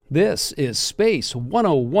This is Space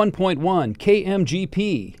 101.1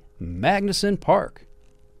 KMGP, Magnuson Park.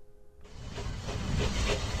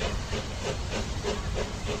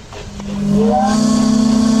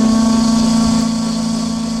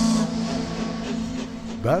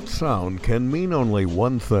 That sound can mean only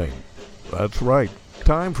one thing. That's right.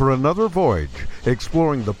 Time for another voyage,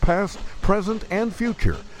 exploring the past, present, and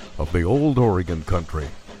future of the old Oregon country.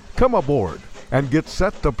 Come aboard and get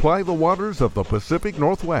set to ply the waters of the Pacific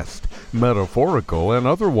Northwest, metaphorical and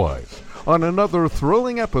otherwise, on another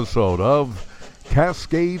thrilling episode of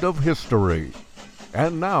Cascade of History.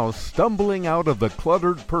 And now, stumbling out of the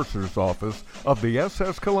cluttered purser's office of the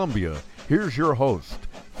SS Columbia, here's your host,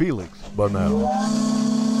 Felix Bunnell.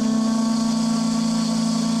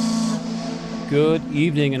 Good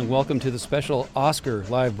evening and welcome to the special Oscar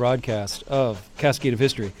live broadcast of Cascade of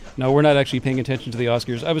History. No, we're not actually paying attention to the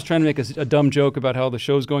Oscars. I was trying to make a dumb joke about how the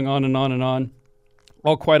show's going on and on and on.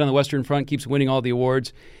 All Quiet on the Western Front keeps winning all the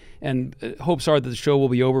awards, and hopes are that the show will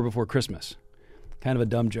be over before Christmas. Kind of a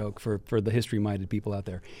dumb joke for the history-minded people out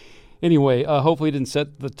there. Anyway, hopefully it didn't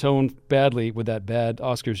set the tone badly with that bad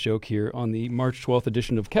Oscars joke here on the March 12th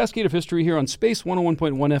edition of Cascade of History here on Space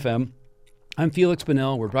 101.1 FM. I'm Felix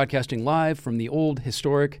Bunnell. We're broadcasting live from the old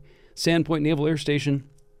historic Sandpoint Naval Air Station.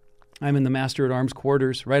 I'm in the Master-at-Arms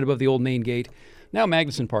quarters right above the old main gate. Now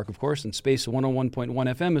Magnuson Park, of course, and Space 101.1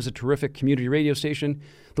 FM is a terrific community radio station.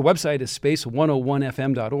 The website is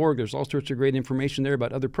space101fm.org. There's all sorts of great information there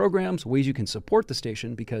about other programs, ways you can support the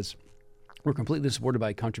station, because we're completely supported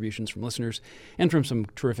by contributions from listeners and from some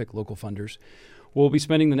terrific local funders. We'll be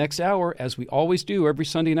spending the next hour, as we always do, every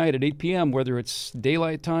Sunday night at 8 p.m., whether it's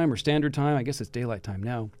daylight time or standard time. I guess it's daylight time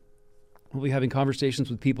now. We'll be having conversations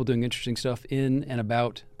with people doing interesting stuff in and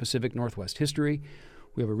about Pacific Northwest history.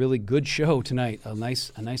 We have a really good show tonight, a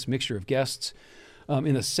nice mixture of guests.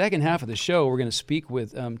 In the second half of the show, we're going to speak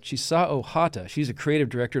with Chisao Hata. She's a creative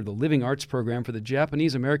director of the Living Arts program for the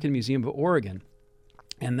Japanese American Museum of Oregon.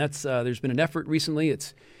 And that's there's been an effort recently.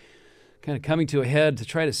 It's kind of coming to a head to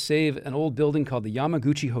try to save an old building called the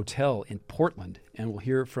Yamaguchi Hotel in Portland. And we'll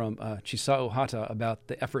hear from Chisao Hata about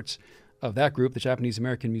the efforts of that group, the Japanese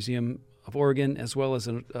American Museum of Oregon, as well as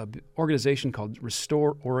an organization called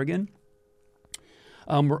Restore Oregon.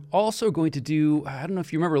 We're also going to do, I don't know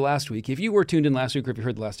if you remember last week, if you were tuned in last week or if you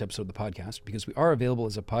heard the last episode of the podcast, because we are available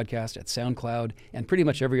as a podcast at SoundCloud and pretty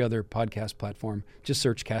much every other podcast platform. Just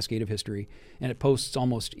search Cascade of History, and it posts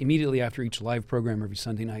almost immediately after each live program every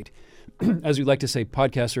Sunday night. As we like to say,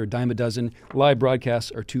 podcasts are a dime a dozen, live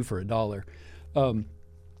broadcasts are $2 for $1.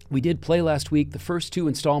 We did play last week the first two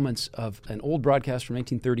installments of an old broadcast from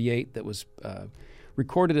 1938 that was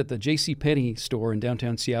recorded at the JCPenney store in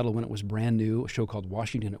downtown Seattle when it was brand new, a show called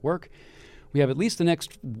Washington at Work. We have at least the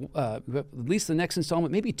next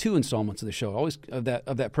installment, maybe two installments of the show, always of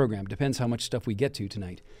that program. Depends how much stuff we get to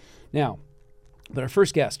tonight. Now, but our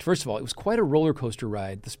first guest, first of all, it was quite a roller coaster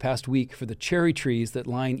ride this past week for the cherry trees that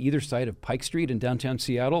line either side of Pike Street in downtown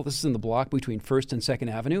Seattle. This is in the block between 1st and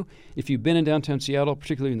 2nd Avenue. If you've been in downtown Seattle,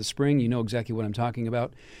 particularly in the spring, you know exactly what I'm talking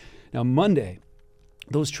about. Now, Monday,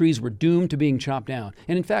 those trees were doomed to being chopped down.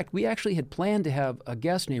 And in fact, we actually had planned to have a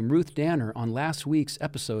guest named Ruth Danner on last week's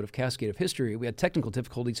episode of Cascade of History. We had technical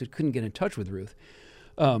difficulties, so couldn't get in touch with Ruth.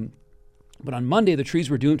 But on Monday, the trees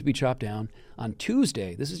were doomed to be chopped down. On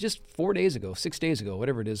Tuesday, this is just 4 days ago, 6 days ago,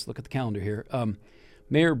 whatever it is, look at the calendar here,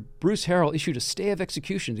 Mayor Bruce Harrell issued a stay of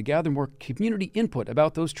execution to gather more community input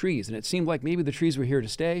about those trees, and it seemed like maybe the trees were here to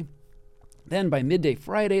stay. Then by midday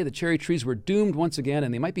Friday, the cherry trees were doomed once again,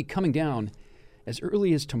 and they might be coming down as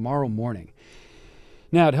early as tomorrow morning.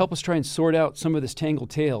 Now, to help us try and sort out some of this tangled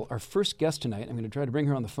tale, our first guest tonight, I'm going to try to bring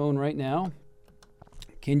her on the phone right now.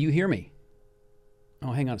 Can you hear me?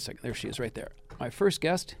 Oh, hang on a second. There she is right there. My first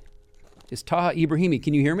guest is Taha Ibrahimi.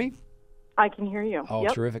 Can you hear me? I can hear you. Oh,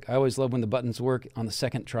 yep. Terrific. I always love when the buttons work on the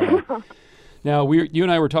second try. Now, you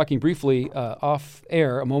and I were talking briefly off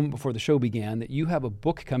air a moment before the show began that you have a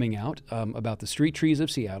book coming out about the street trees of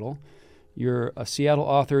Seattle. You're a Seattle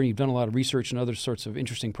author, and you've done a lot of research and other sorts of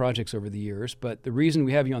interesting projects over the years. But the reason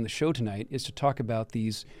we have you on the show tonight is to talk about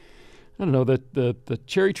these, I don't know, the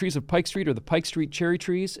cherry trees of Pike Street or the Pike Street cherry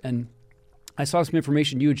trees. And I saw some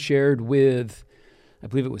information you had shared with, I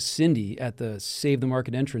believe it was Cindy at the Save the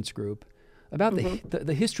Market Entrance group about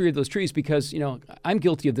the history of those trees, because, you know, I'm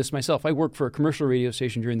guilty of this myself. I work for a commercial radio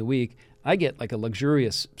station during the week. I get like a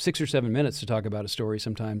luxurious 6 or 7 minutes to talk about a story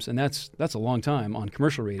sometimes, and that's a long time on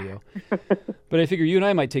commercial radio. But I figure you and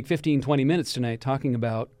I might take 15, 20 minutes tonight talking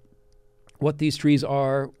about what these trees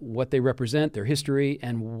are, what they represent, their history,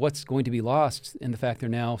 and what's going to be lost in the fact they're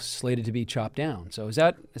now slated to be chopped down. So is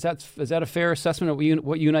that a fair assessment of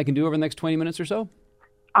what you and I can do over the next 20 minutes or so?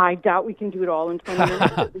 I doubt we can do it all in 20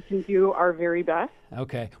 minutes, but we can do our very best.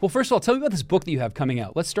 Okay. Well, first of all, tell me about this book that you have coming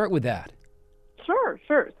out. Let's start with that. Sure.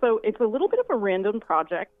 So it's a little bit of a random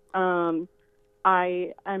project.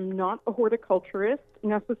 I am not a horticulturist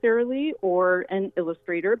necessarily or an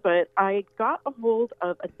illustrator, but I got a hold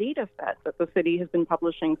of a data set that the city has been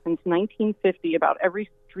publishing since 1950 about every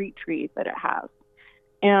street tree that it has.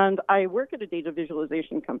 And I work at a data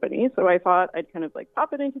visualization company, so I thought I'd kind of like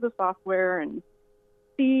pop it into the software and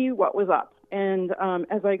see what was up. And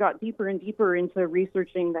as I got deeper and deeper into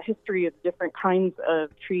researching the history of different kinds of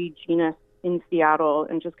tree genus in Seattle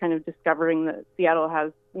and just kind of discovering that Seattle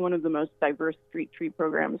has one of the most diverse street tree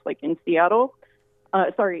programs like in Seattle,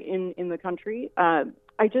 in the country. I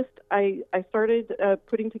started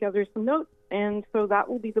putting together some notes, and so that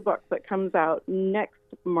will be the book that comes out next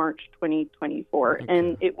March 2024. Okay.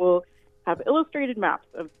 And it will have illustrated maps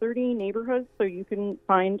of 30 neighborhoods, so you can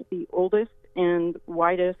find the oldest and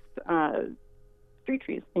widest street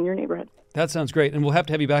trees in your neighborhood. That sounds great. And we'll have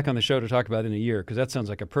to have you back on the show to talk about it in a year, because that sounds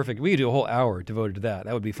like a perfect, we could do a whole hour devoted to that.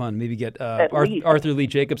 That would be fun. Maybe get Arthur Lee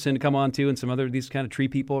Jacobson to come on too, and some other these kind of tree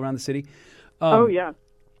people around the city. Yeah.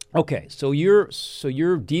 Okay. So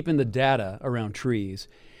you're deep in the data around trees.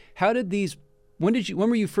 How did these, when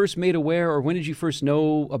were you first made aware, or when did you first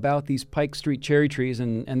know about these Pike Street cherry trees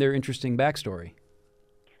and their interesting backstory?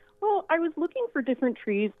 Well, I was looking for different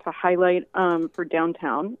trees to highlight for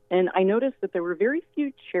downtown, and I noticed that there were very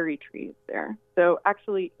few cherry trees there. So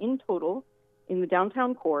actually, in total, in the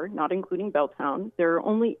downtown core, not including Belltown, there are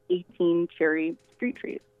only 18 cherry street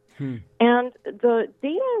trees. And the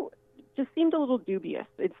data just seemed a little dubious.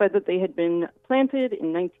 It said that they had been planted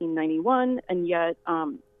in 1991, and yet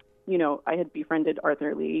I had befriended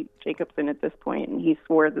Arthur Lee Jacobson at this point, and he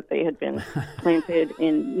swore that they had been planted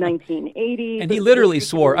in 1980. And he literally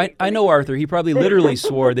swore. I know Arthur. He probably literally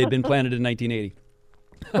swore they'd been planted in 1980.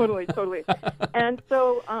 Totally. And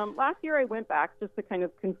so last year I went back just to kind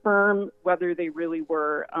of confirm whether they really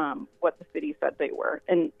were what the city said they were.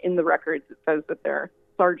 And in the records, it says that they're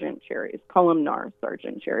Sargent cherries, columnar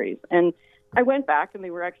Sargent cherries. And I went back, and they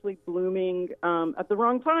were actually blooming at the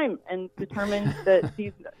wrong time, and determined that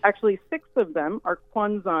actually 6 of them are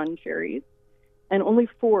Kwanzan cherries, and only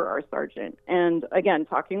 4 are Sargent. And again,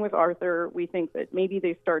 talking with Arthur, we think that maybe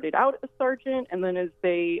they started out as Sargent, and then as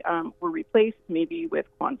they were replaced, maybe with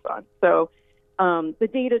Kwanzan. So the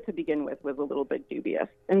data to begin with was a little bit dubious.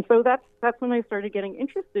 And so that's when I started getting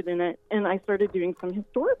interested in it, and I started doing some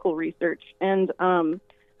historical research. And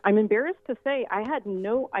I'm embarrassed to say I had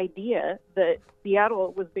no idea that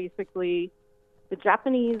Seattle was basically the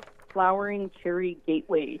Japanese flowering cherry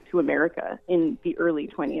gateway to America in the early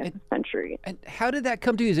 20th century. And how did that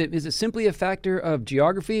come to you? Is it simply a factor of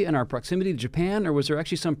geography and our proximity to Japan, or was there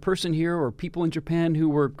actually some person here or people in Japan who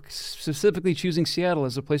were specifically choosing Seattle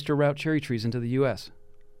as a place to route cherry trees into the U.S.?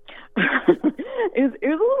 It was a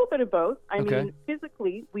little bit of both. I mean,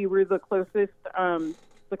 physically, we were the closest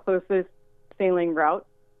sailing route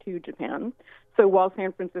to Japan. So while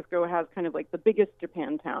San Francisco has kind of like the biggest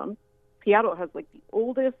Japantown, Seattle has like the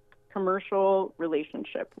oldest commercial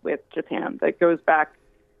relationship with Japan that goes back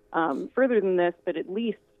further than this, but at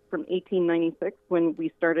least from 1896, when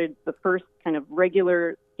we started the first kind of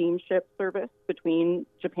regular steamship service between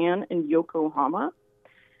Japan and Yokohama.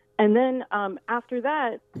 And then after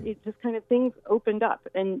that, it just kind of things opened up.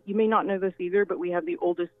 And you may not know this either, but we have the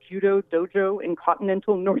oldest judo dojo in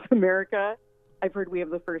continental North America. I've heard we have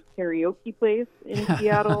the first karaoke place in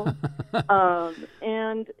Seattle.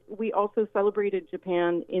 And we also celebrated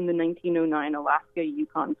Japan in the 1909 Alaska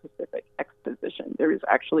Yukon Pacific Exposition. There was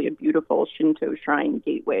actually a beautiful Shinto shrine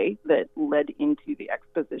gateway that led into the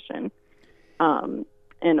exposition.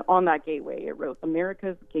 And on that gateway, it wrote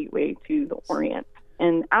America's Gateway to the Orient.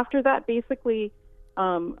 And after that, basically,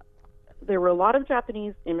 there were a lot of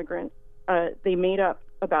Japanese immigrants. They made up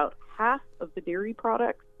about half of the dairy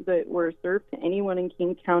products that were served to anyone in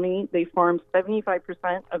King County. They farmed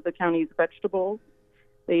 75% of the county's vegetables.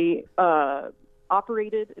 They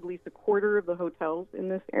operated at least a quarter of the hotels in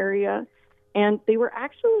this area. And they were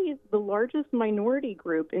actually the largest minority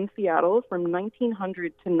group in Seattle from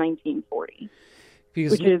 1900 to 1940.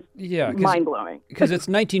 Which is mind-blowing. Because it's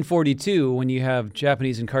 1942 when you have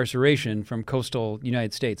Japanese incarceration from coastal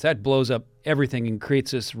United States. That blows up everything and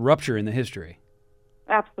creates this rupture in the history.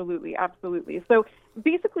 Absolutely. So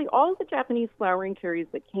basically all the Japanese flowering cherries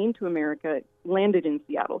that came to America landed in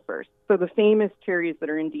Seattle first. So the famous cherries that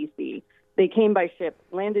are in D.C., they came by ship,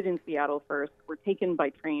 landed in Seattle first, were taken by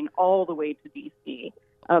train all the way to D.C.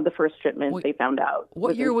 The first shipment they found out.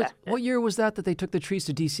 What year was that they took the trees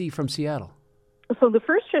to D.C. from Seattle? So the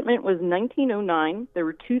first shipment was 1909. There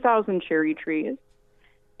were 2,000 cherry trees.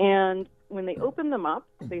 And when they opened them up,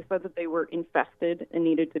 they said that they were infested and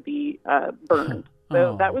needed to be burned.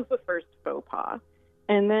 So that was the first faux pas.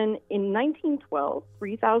 And then in 1912,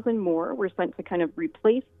 3,000 more were sent to kind of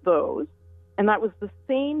replace those. And that was the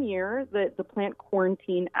same year that the Plant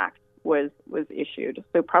Quarantine Act was issued.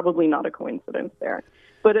 So probably not a coincidence there.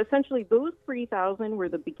 But essentially, those 3,000 were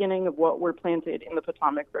the beginning of what were planted in the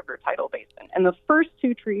Potomac River tidal basin. And the first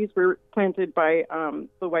two trees were planted by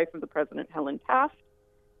the wife of the president, Helen Taft,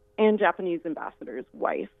 and Japanese ambassador's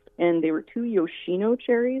wife. And they were two Yoshino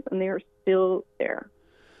cherries, and they are still there.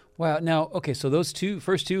 Wow. Now, okay, so those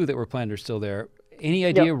first two that were planted are still there. Any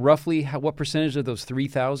idea roughly what percentage of those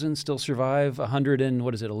 3,000 still survive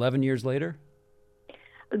 11 years later?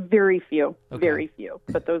 Very few, very few.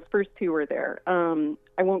 But those first two were there.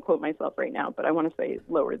 I won't quote myself right now, but I want to say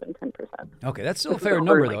lower than 10%. Okay, that's still a fair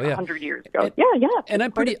number, though. 100 years ago. And, yeah.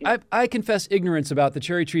 And I confess ignorance about the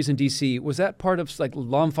cherry trees in D.C. Was that part of like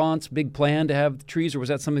L'Enfant's big plan to have trees, or was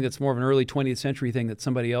that something that's more of an early 20th century thing that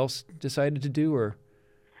somebody else decided to do, or?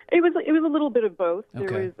 It was a little bit of both. Okay.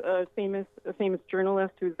 There was a famous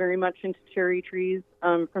journalist who was very much into cherry trees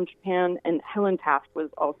from Japan, and Helen Taft was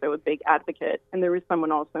also a big advocate. And there was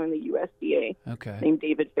someone also in the USDA named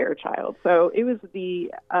David Fairchild. So it was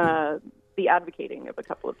the advocating of a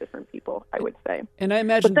couple of different people, I would say. And I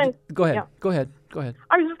imagine. Then, go ahead. Yeah. Go ahead.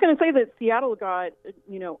 I was just going to say that Seattle got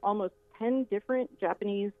almost 10 different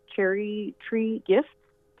Japanese cherry tree gifts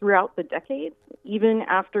throughout the decades, even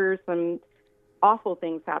after some awful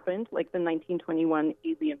things happened, like the 1921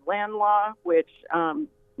 Alien Land Law, which,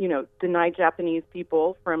 denied Japanese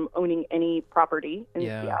people from owning any property in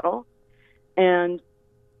Seattle. And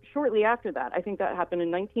shortly after that, I think that happened in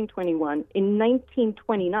 1921. In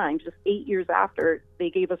 1929, just 8 years after, they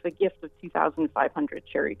gave us a gift of 2,500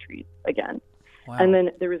 cherry trees again. Wow. And then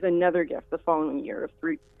there was another gift the following year of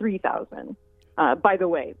 3,000. By the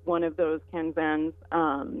way, one of those Kanzans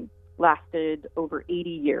lasted over 80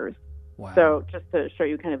 years. Wow. So just to show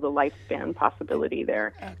you kind of the lifespan possibility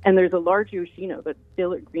there. And there's a large Yoshino that's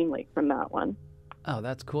still at Green Lake from that one. Oh,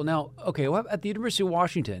 that's cool. Now, okay, well, at the University of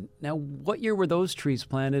Washington, now what year were those trees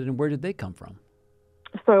planted and where did they come from?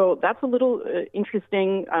 So that's a little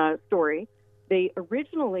interesting story. They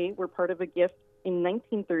originally were part of a gift in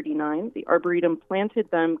 1939. The Arboretum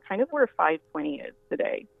planted them kind of where 520 is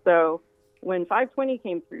today. So when 520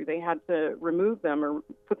 came through, they had to remove them or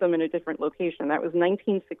put them in a different location. That was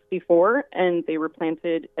 1964, and they were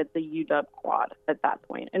planted at the UW Quad at that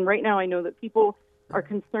point. And right now I know that people are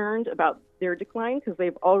concerned about their decline because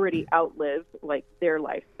they've already outlived their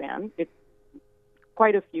lifespan. It's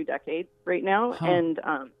quite a few decades right now,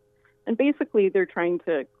 and basically they're trying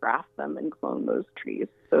to graft them and clone those trees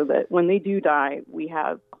so that when they do die, we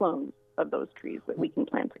have clones of those trees that we can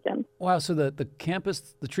plant again. Wow, so the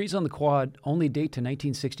trees on the Quad only date to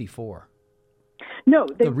 1964. No,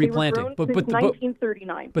 they replanted. were grown since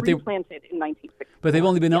 1939, replanted in 1964. But they've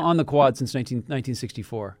only been on the Quad since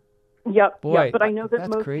 1964. Yep. Boy, but I know that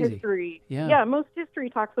most crazy. history, most history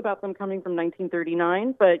talks about them coming from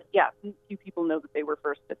 1939. But few people know that they were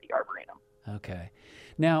first at the Arboretum. Okay.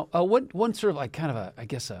 Now, one sort of a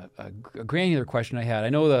granular question I had. I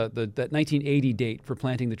know that 1980 date for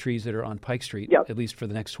planting the trees that are on Pike Street, at least for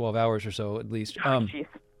the next 12 hours or so, at least.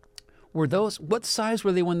 Were those? What size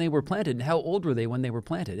were they when they were planted, and how old were they when they were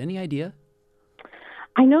planted? Any idea?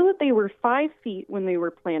 I know that they were 5 feet when they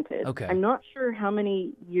were planted. Okay. I'm not sure how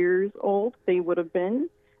many years old they would have been,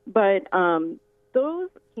 but those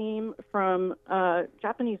came from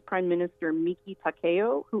Japanese Prime Minister Miki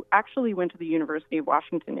Takeo, who actually went to the University of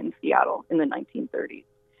Washington in Seattle in the 1930s.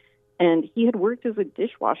 And he had worked as a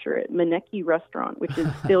dishwasher at Maneki Restaurant, which is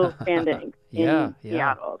still standing in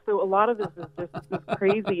Seattle. So a lot of this is just this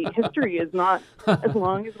crazy. History is not as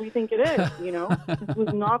long as we think it is, This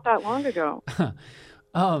was not that long ago.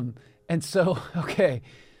 And so, okay.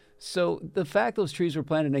 So the fact those trees were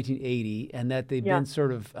planted in 1980 and that they've been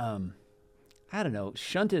sort of,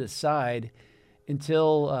 shunted aside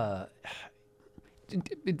until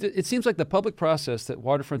it seems like the public process that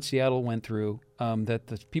Waterfront Seattle went through, that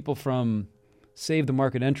the people from Save the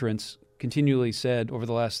Market Entrance continually said over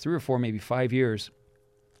the last 3 or 4, maybe 5 years,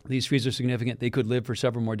 these trees are significant. They could live for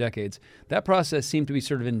several more decades. That process seemed to be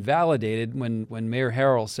sort of invalidated when Mayor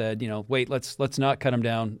Harrell said, wait, let's not cut them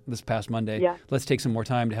down this past Monday. Yeah. Let's take some more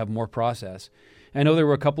time to have more process. I know there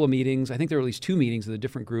were a couple of meetings. I think there were at least 2 meetings of the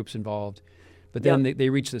different groups involved. But then they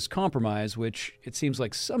reached this compromise, which it seems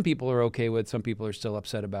like some people are okay with, some people are still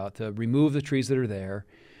upset about, to remove the trees that are there,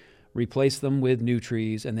 replace them with new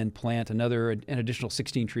trees, and then plant an additional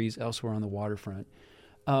 16 trees elsewhere on the waterfront.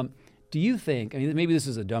 Do you think, maybe this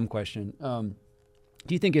is a dumb question,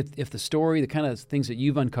 do you think if the story, the kind of things that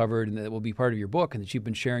you've uncovered and that will be part of your book and that you've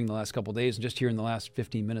been sharing the last couple of days and just here in the last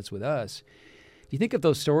 15 minutes with us, do you think if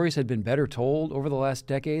those stories had been better told over the last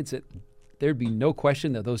decades, that there'd be no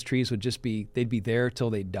question that those trees would just be, they'd be there till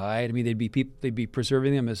they died? I mean, they'd be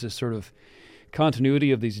preserving them as this sort of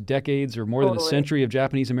continuity of these decades or more than a century of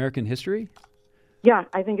Japanese American history? Yeah,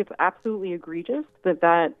 I think it's absolutely egregious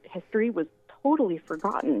that history was totally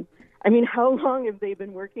forgotten. I mean, how long have they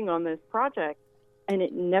been working on this project? And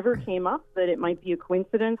it never came up that it might be a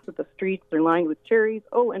coincidence that the streets are lined with cherries.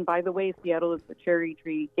 Oh, and by the way, Seattle is the cherry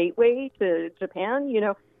tree gateway to Japan. You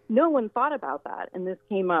know, no one thought about that. And this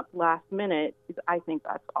came up last minute. I think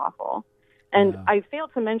that's awful. And I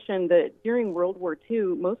failed to mention that during World War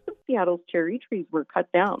II, most of Seattle's cherry trees were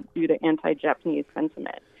cut down due to anti-Japanese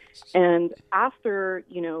sentiment. And after,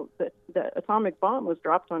 you know, the atomic bomb was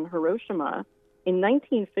dropped on Hiroshima, in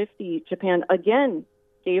 1950, Japan again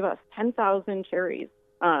gave us 10,000 cherries.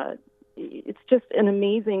 It's just an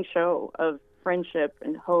amazing show of friendship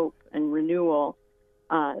and hope and renewal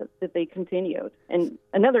that they continued. And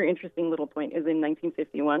another interesting little point is in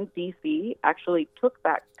 1951, D.C. actually took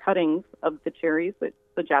back cuttings of the cherries that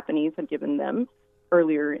the Japanese had given them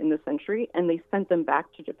earlier in the century, and they sent them back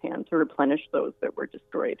to Japan to replenish those that were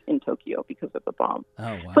destroyed in Tokyo because of the bomb. Oh,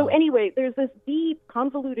 wow. So anyway, there's this deep,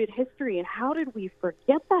 convoluted history, and how did we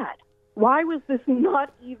forget that? Why was this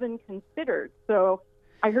not even considered? So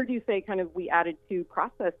I heard you say kind of we added 2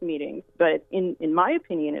 process meetings, but in my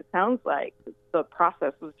opinion, it sounds like the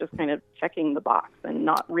process was just kind of checking the box and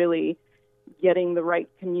not really getting the right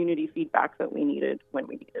community feedback that we needed when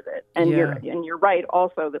we needed it. And you're right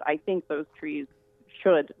also that I think those trees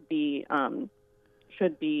should be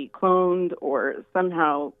cloned or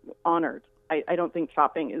somehow honored. I don't think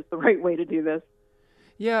chopping is the right way to do this.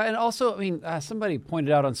 Yeah, and also, I mean, somebody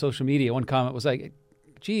pointed out on social media, one comment was like,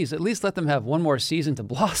 geez, at least let them have one more season to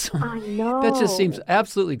blossom. I know. That just seems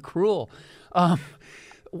absolutely cruel.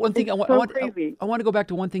 One thing crazy. I want to go back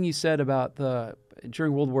to one thing you said about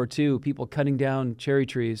during World War II, people cutting down cherry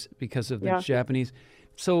trees because of the Japanese.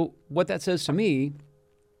 So what that says to me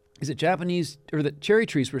is that that cherry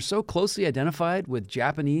trees were so closely identified with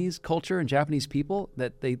Japanese culture and Japanese people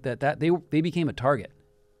that they became a target.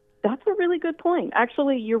 That's a really good point.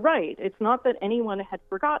 Actually, you're right. It's not that anyone had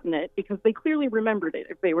forgotten it because they clearly remembered it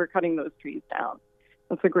if they were cutting those trees down.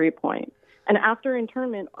 That's a great point. And after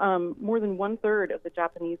internment, more than 1/3 of the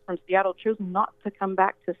Japanese from Seattle chose not to come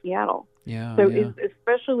back to Seattle. So it's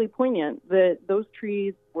especially poignant that those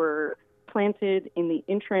trees were planted in the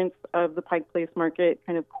entrance of the Pike Place Market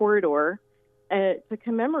kind of corridor to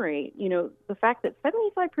commemorate, you know, the fact that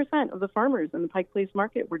 75% of the farmers in the Pike Place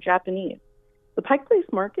Market were Japanese. The Pike Place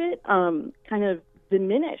Market kind of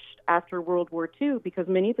diminished after World War II because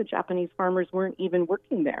many of the Japanese farmers weren't even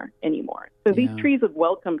working there anymore. So these trees have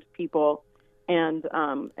welcomed people and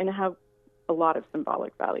have a lot of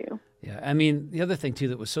symbolic value. Yeah, I mean, the other thing, too,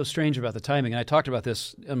 that was so strange about the timing, and I talked about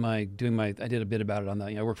this in I did a bit about it on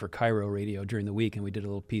I work for Cairo Radio during the week, and we did a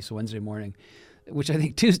little piece Wednesday morning, which I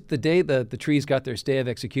think the day the trees got their stay of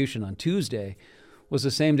execution on Tuesday was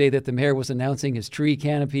the same day that the mayor was announcing his tree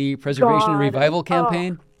canopy preservation and revival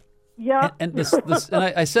campaign. Yeah. And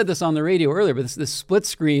I said this on the radio earlier, but this split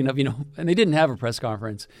screen of, and they didn't have a press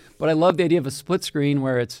conference, but I love the idea of a split screen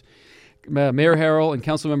where it's Mayor Harrell and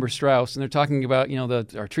Councilmember Strauss, and they're talking about,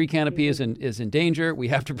 our tree canopy is in danger. We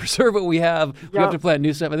have to preserve what we have. We have to plant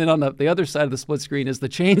new stuff. And then on the other side of the split screen is the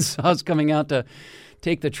chainsaws coming out to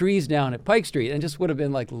take the trees down at Pike Street, and it just would have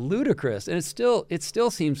been like ludicrous. And it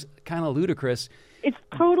still seems kind of ludicrous. It's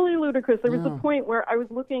totally ludicrous. There was a point where I was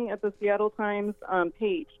looking at the Seattle Times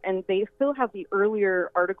page, and they still have the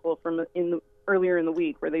earlier article from earlier in the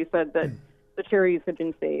week where they said that the cherries had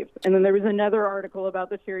been saved. And then there was another article about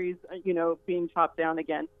the cherries, being chopped down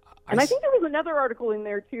again. And I think there was another article in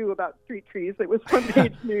there, too, about street trees. It was front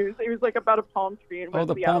page news. It was like about a palm tree. In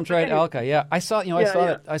the palm tree at Alka. Yeah, I saw.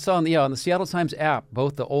 I saw on the Seattle Times app,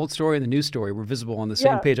 both the old story and the new story were visible on the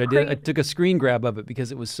same page. I took a screen grab of it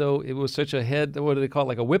because it was such a head. What do they call it?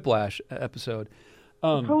 Like a whiplash episode.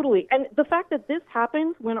 Totally. And the fact that this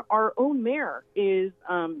happens when our own mayor is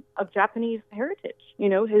of Japanese heritage.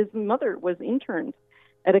 His mother was interned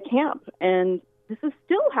at a camp, and this is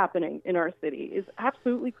still happening in our city is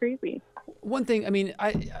absolutely crazy. One thing, I mean,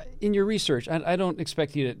 in your research, I don't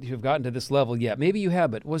expect you to have gotten to this level yet. Maybe you have,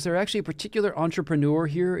 but was there actually a particular entrepreneur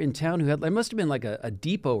here in town who had, there must have been like a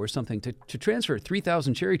depot or something to transfer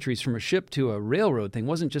 3,000 cherry trees from a ship to a railroad thing? It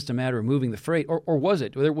wasn't just a matter of moving the freight, or was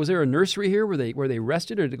it? Was there a nursery here where they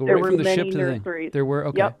rested, or did it go right from the ship to the thing? There were,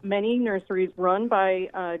 okay. Yep, many nurseries run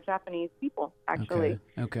by Japanese people, actually.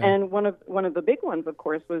 Okay. And one of the big ones, of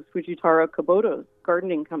course, was Fujitaro Kubota's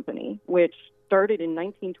gardening company, which started in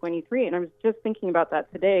 1923, and I was just thinking about that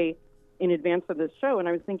today in advance of this show, and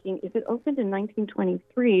I was thinking, if it opened in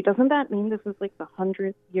 1923, doesn't that mean this is like the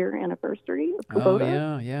 100th year anniversary of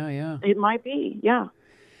Kubota? Oh, yeah. It might be, yeah.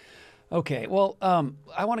 Okay, well,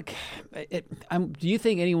 I want to. Do you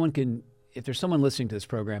think anyone can? If there's someone listening to this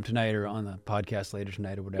program tonight or on the podcast later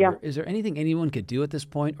tonight or whatever, is there anything anyone could do at this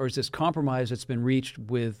point, or is this compromise that's been reached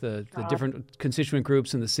with the different constituent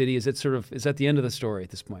groups in the city? Is that the end of the story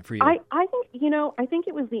at this point for you? I think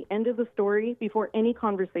it was the end of the story before any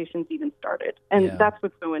conversations even started, and that's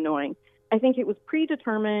what's so annoying. I think it was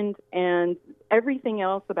predetermined, and everything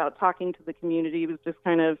else about talking to the community was just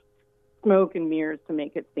kind of smoke and mirrors to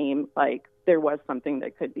make it seem like there was something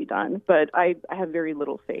that could be done. But I have very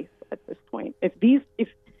little faith at this point. If these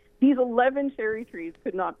 11 cherry trees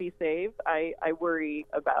could not be saved, I worry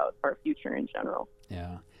about our future in general.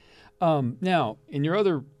 Yeah. Now, can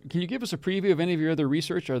you give us a preview of any of your other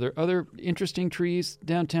research? Are there other interesting trees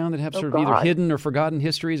downtown that have sort of either hidden or forgotten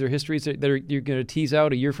histories, or histories that you're going to tease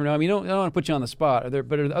out a year from now? I mean, I don't want to put you on the spot. Are there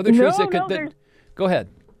other trees that could? Go ahead.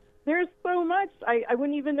 There's so much. I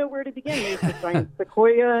wouldn't even know where to begin. There's a giant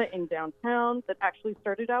sequoia in downtown that actually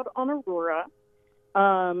started out on Aurora.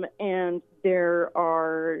 And there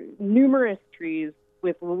are numerous trees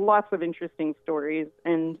with lots of interesting stories,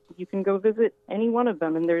 and you can go visit any one of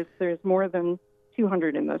them. And there's more than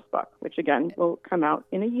 200 in this book, which again will come out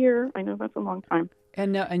in a year. I know that's a long time.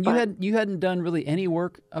 And you hadn't done really any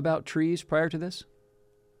work about trees prior to this?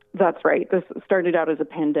 That's right. This started out as a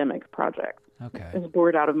pandemic project. Okay. I was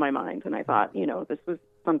bored out of my mind, and I thought, this was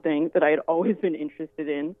something that I had always been interested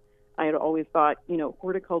in. I had always thought,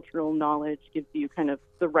 horticultural knowledge gives you kind of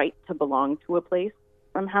the right to belong to a place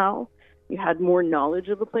somehow. You had more knowledge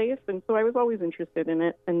of a place, and so I was always interested in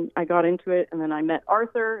it, and I got into it, and then I met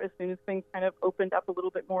Arthur as soon as things kind of opened up a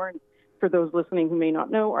little bit more. And for those listening who may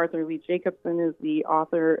not know, Arthur Lee Jacobson is the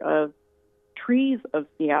author of Trees of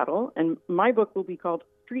Seattle, and my book will be called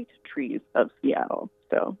Street Trees of Seattle.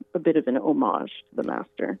 So a bit of an homage to the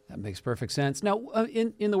master. That makes perfect sense. Now,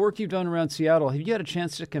 in the work you've done around Seattle, have you had a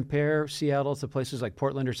chance to compare Seattle to places like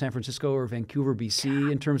Portland or San Francisco or Vancouver,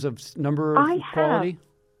 BC, in terms of number or quality?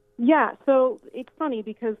 Yeah, so it's funny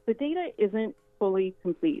because the data isn't fully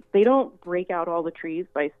complete. They don't break out all the trees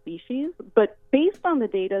by species, but based on the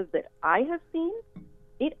data that I have seen,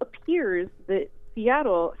 it appears that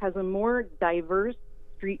Seattle has a more diverse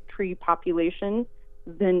street tree population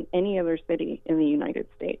than any other city in the United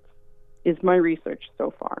States, is my research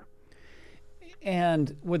so far.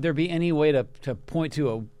 And would there be any way to point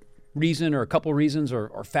to a reason or a couple reasons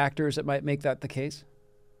or factors that might make that the case?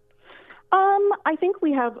 I think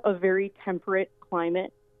we have a very temperate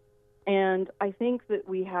climate, and I think that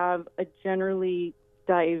we have a generally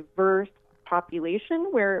diverse population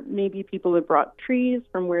where maybe people have brought trees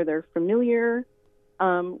from where they're familiar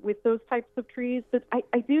with those types of trees. But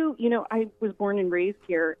I do, I was born and raised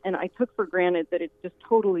here, and I took for granted that it's just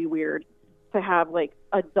totally weird to have like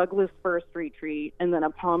a Douglas fir street tree and then a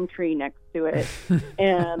palm tree next to it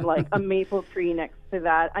and like a maple tree next to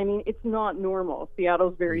that. I mean, it's not normal.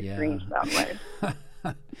 Seattle's very strange that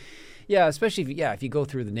way. Yeah, especially if you go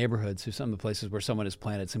through the neighborhoods or some of the places where someone has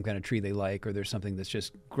planted some kind of tree they like, or there's something that's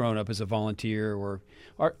just grown up as a volunteer. Or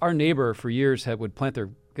our neighbor for years would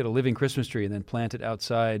get a living Christmas tree and then plant it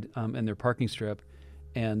outside in their parking strip.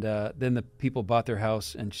 And then the people bought their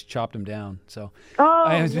house and chopped them down. So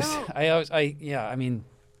I mean,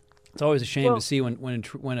 it's always a shame to see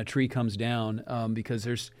when a tree comes down because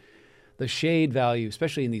there's the shade value,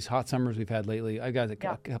 especially in these hot summers we've had lately. I've got a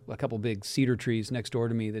couple big cedar trees next door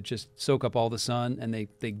to me that just soak up all the sun, and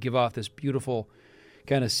they give off this beautiful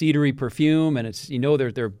kind of cedary perfume. And it's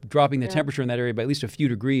they're dropping the temperature in that area by at least a few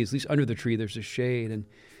degrees. At least under the tree there's a shade. And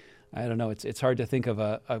I don't know. It's hard to think of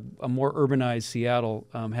a more urbanized Seattle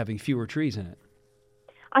having fewer trees in it.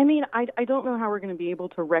 I mean, I don't know how we're going to be able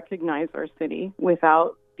to recognize our city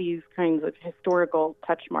without these kinds of historical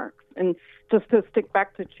touch marks. And just to stick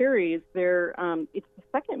back to cherries, it's the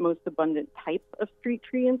second most abundant type of street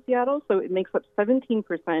tree in Seattle. So it makes up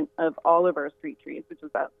 17% of all of our street trees, which is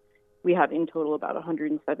we have in total about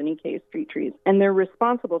 170K street trees. And they're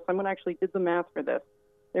responsible. Someone actually did the math for this.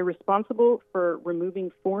 They're responsible for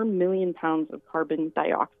removing 4 million pounds of carbon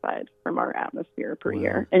dioxide from our atmosphere per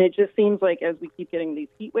year. And it just seems like as we keep getting these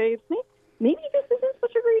heat waves, maybe this isn't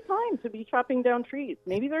such a great time to be chopping down trees.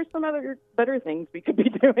 Maybe there's some other better things we could be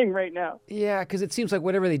doing right now. Yeah, because it seems like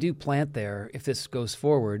whatever they do plant there, if this goes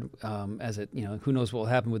forward, as it, who knows what will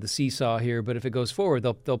happen with the seesaw here, but if it goes forward,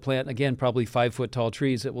 they'll plant, again, probably 5-foot tall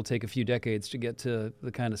trees that will take a few decades to get to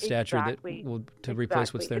the kind of stature that will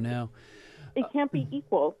replace what's there now. It can't be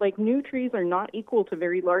equal. Like, new trees are not equal to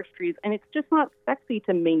very large trees, and it's just not sexy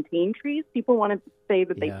to maintain trees. People want to say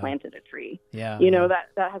that they planted a tree. Yeah.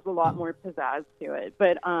 That has a lot more pizzazz to it.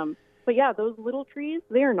 But yeah, those little trees,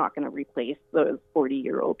 they are not going to replace those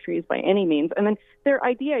 40-year-old trees by any means. And then their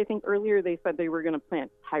idea, I think earlier they said they were going to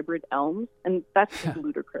plant hybrid elms, and that's just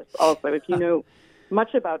ludicrous. Also, if you know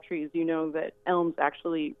much about trees, you know that elms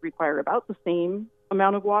actually require about the same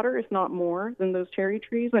amount of water, if not more, than those cherry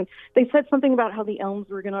trees. And they said something about how the elms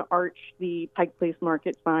were going to arch the Pike Place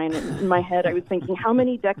Market sign. And in my head, I was thinking, how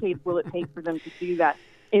many decades will it take for them to do that?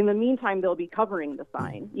 In the meantime, they'll be covering the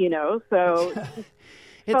sign, So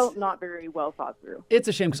it felt not very well thought through. It's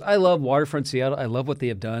a shame because I love waterfront Seattle. I love what they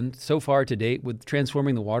have done so far to date with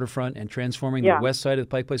transforming the waterfront and transforming the west side of the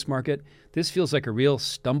Pike Place Market. This feels like a real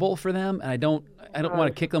stumble for them, and I don't want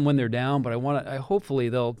to kick them when they're down, but hopefully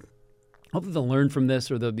they'll learn from this,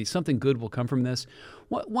 or there'll be something good will come from this.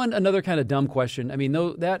 Another kind of dumb question. I mean,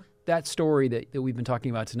 that story that we've been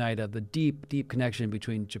talking about tonight of the deep, deep connection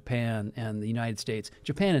between Japan and the United States,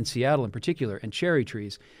 Japan and Seattle in particular, and cherry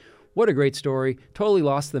trees. What a great story. Totally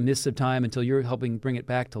lost the mists of time until you're helping bring it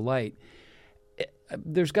back to light.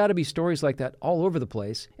 There's got to be stories like that all over the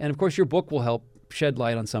place. And, of course, your book will help shed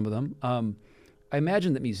light on some of them. I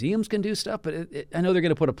imagine that museums can do stuff, but I know they're going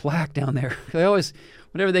to put a plaque down there. They always,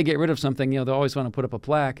 whenever they get rid of something, they always want to put up a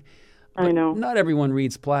plaque. But I know. Not everyone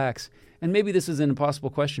reads plaques. And maybe this is an impossible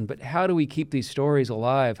question, but how do we keep these stories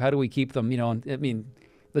alive? How do we keep them,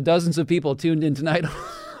 the dozens of people tuned in tonight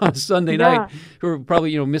on Sunday night who are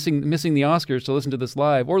probably, missing the Oscars to listen to this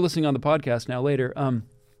live or listening on the podcast now later.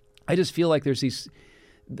 I just feel like there's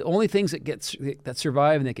the only things that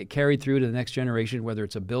survive and that get carried through to the next generation, whether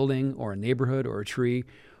it's a building or a neighborhood or a tree,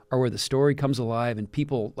 are where the story comes alive and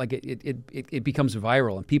people it becomes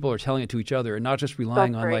viral and people are telling it to each other and not just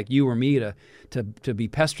relying on like you or me to be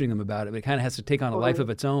pestering them about it. But it kind of has to take on a life of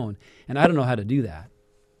its own. And I don't know how to do that.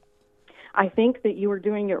 I think that you are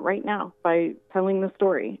doing it right now by telling the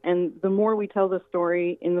story. And the more we tell the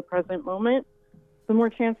story in the present moment, the more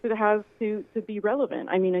chance it has to be relevant.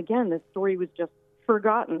 I mean, again, this story was just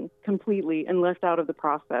forgotten completely and left out of the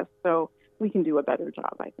process. So we can do a better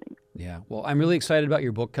job, I think. Yeah. Well, I'm really excited about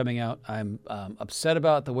your book coming out. I'm upset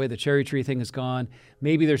about the way the cherry tree thing has gone.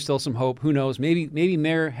 Maybe there's still some hope. Who knows? Maybe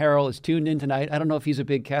Mayor Harrell is tuned in tonight. I don't know if he's a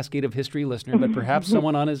big Cascade of History listener, but perhaps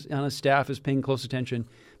someone on his staff is paying close attention.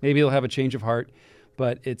 Maybe he'll have a change of heart.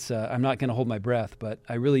 But it's I'm not going to hold my breath. But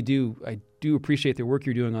I really do. I do appreciate the work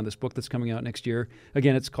you're doing on this book that's coming out next year.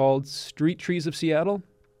 Again, it's called Street Trees of Seattle.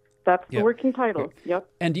 That's the working title. Yep.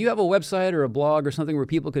 And do you have a website or a blog or something where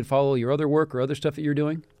people could follow your other work or other stuff that you're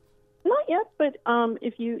doing? Not yet, but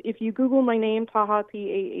if you Google my name, Taha,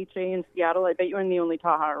 T-A-H-A, in Seattle, I bet you I'm the only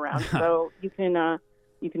Taha around. So you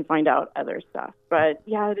can find out other stuff. But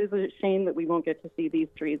yeah, it is a shame that we won't get to see these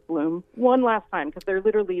trees bloom one last time because they're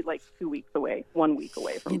literally like 1 week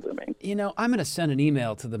away from blooming. I'm going to send an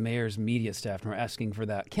email to the mayor's media staff and we're asking for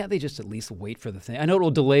that. Can't they just at least wait for the thing? I know it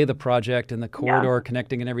will delay the project and the corridor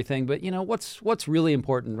connecting and everything, but what's really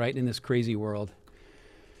important, right, in this crazy world?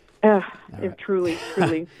 It's truly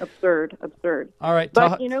absurd. All right.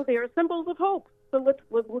 But, they are symbols of hope. So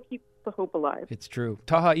we'll keep the hope alive. It's true.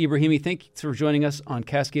 Taha Ibrahimi, thanks for joining us on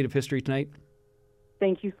Cascade of History tonight.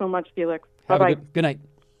 Thank you so much, Felix. Bye-bye. Good night.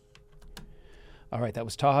 All right, that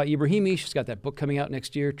was Taha Ibrahimi. She's got that book coming out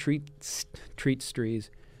next year, Street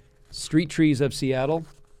Trees of Seattle.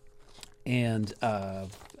 And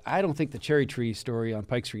I don't think the cherry tree story on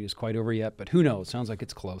Pike Street is quite over yet, but who knows? Sounds like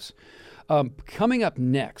it's close. Coming up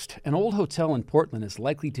next, an old hotel in Portland is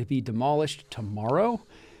likely to be demolished tomorrow.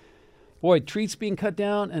 Boy, trees being cut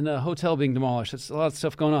down and a hotel being demolished. That's a lot of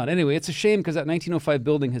stuff going on. Anyway, it's a shame because that 1905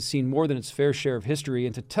 building has seen more than its fair share of history.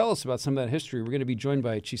 And to tell us about some of that history, we're going to be joined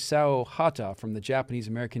by Chisao Hata from the Japanese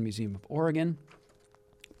American Museum of Oregon.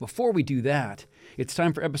 Before we do that, it's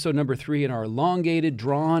time for episode number 3 in our elongated,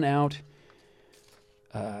 drawn-out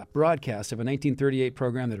broadcast of a 1938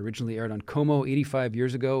 program that originally aired on KOMO 85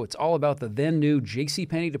 years ago. It's all about the then-new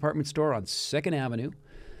JCPenney department store on 2nd Avenue.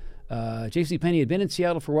 JCPenney had been in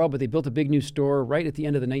Seattle for a while, but they built a big new store right at the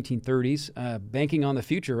end of the 1930s, banking on the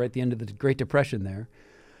future right at the end of the Great Depression there.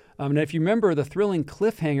 And if you remember the thrilling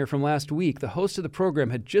cliffhanger from last week, the host of the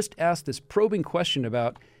program had just asked this probing question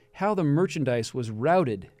about how the merchandise was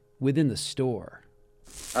routed within the store.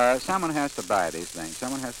 Someone has to buy these things.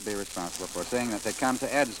 Someone has to be responsible for seeing that they come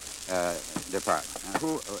to Ed's department. And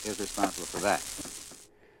who is responsible for that?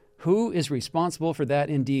 Who is responsible for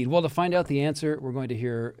that, indeed? Well, to find out the answer, we're going to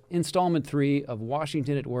hear installment 3 of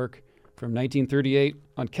Washington at Work from 1938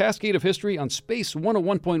 on Cascade of History on Space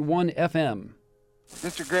 101.1 FM.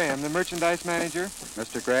 Mr. Graham, the merchandise manager.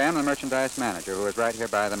 Mr. Graham, the merchandise manager, who is right here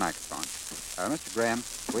by the microphone. Mr. Graham,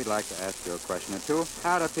 we'd like to ask you a question or two.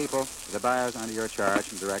 How do people, the buyers under your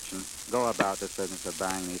charge and direction, go about this business of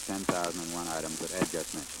buying these 10,001 items that Ed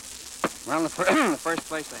just mentioned? Well, in the first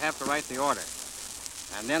place, they have to write the order.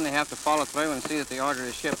 And then they have to follow through and see that the order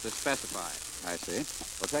is shipped as specified. I see.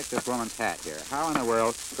 Well, take this woman's hat here. How in the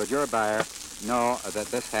world could your buyer know that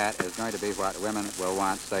this hat is going to be what women will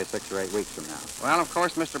want, say, 6 or 8 weeks from now? Well, of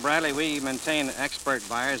course, Mr. Bradley, we maintain expert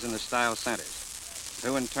buyers in the style centers,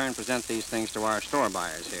 who in turn present these things to our store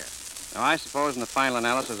buyers here. Now, I suppose in the final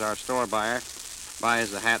analysis, our store buyer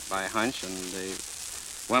buys the hat by hunch, and the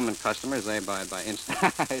women customers, they buy it by instinct.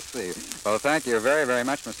 I see. Well, thank you very, very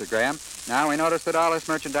much, Mr. Graham. Now, we notice that all this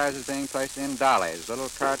merchandise is being placed in dollies, little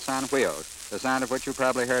carts on wheels, the sound of which you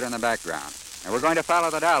probably heard in the background. And we're going to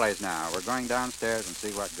follow the dollies now. We're going downstairs and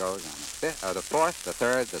see what goes on the fourth, the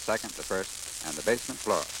third, the second, the first, and the basement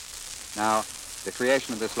floor. Now, the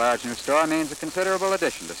creation of this large new store means a considerable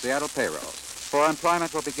addition to Seattle payrolls. For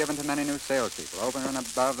employment will be given to many new salespeople, over and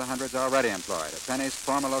above the hundreds already employed at Penny's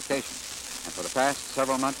former location. And for the past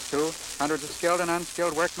several months, too, hundreds of skilled and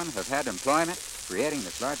unskilled workmen have had employment, creating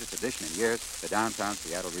this largest addition in years to downtown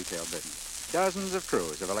Seattle retail business. Dozens of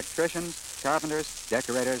crews of electricians, carpenters,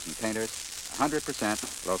 decorators, and painters,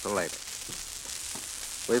 100% local labor.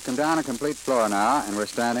 We've come down a complete floor now, and we're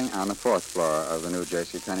standing on the 4th floor of the new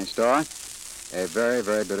JCPenney store. A very,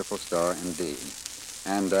 very beautiful store indeed.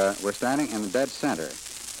 And we're standing in the dead center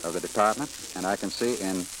of the department, and I can see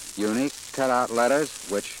in unique cutout letters,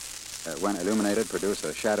 which, when illuminated, produce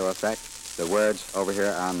a shadow effect, the words over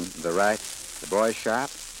here on the right, the boys' shop,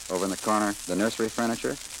 over in the corner, the nursery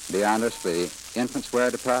furniture, beyond us, the infants'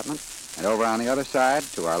 wear department, and over on the other side,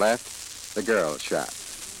 to our left, the girls' shop.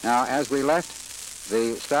 Now, as we left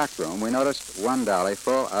the stock room, we noticed one dolly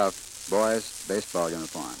full of boys' baseball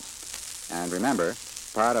uniforms. And remember,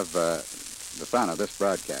 part of the fun of this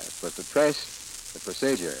broadcast was to trace the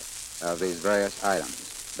procedure of these various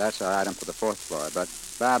items. That's our item for the 4th floor. But,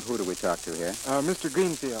 Bob, who do we talk to here? Mr.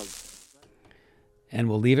 Greenfield. And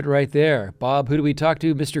we'll leave it right there. Bob, who do we talk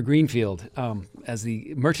to? Mr. Greenfield. As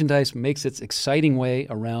the merchandise makes its exciting way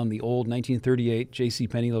around the old 1938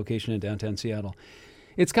 JCPenney location in downtown Seattle.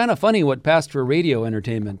 It's kind of funny what passed for radio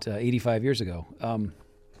entertainment 85 years ago.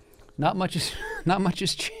 Not much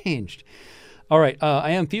has changed. All right,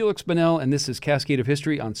 I am Felix Bunnell, and this is Cascade of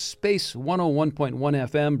History on Space 101.1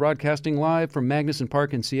 FM, broadcasting live from Magnuson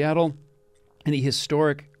Park in Seattle, in the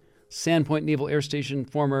historic Sandpoint Naval Air Station,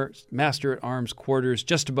 former Master-at-Arms quarters,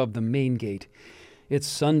 just above the main gate. It's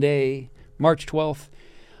Sunday, March 12th.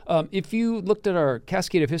 If you looked at our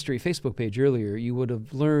Cascade of History Facebook page earlier, you would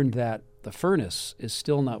have learned that the furnace is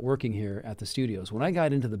still not working here at the studios. When I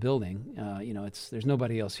got into the building, there's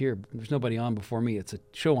nobody else here. There's nobody on before me. It's a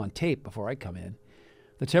show on tape before I come in.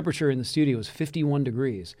 The temperature in the studio is 51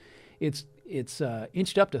 degrees. It's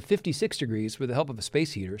inched up to 56 degrees with the help of a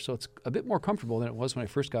space heater, so it's a bit more comfortable than it was when I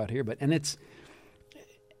first got here.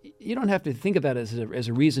 You don't have to think of that as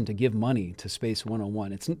a reason to give money to Space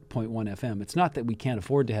 101. It's 0.1 FM. It's not that we can't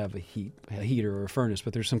afford to have a heater or a furnace,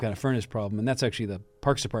 but there's some kind of furnace problem, and that's actually the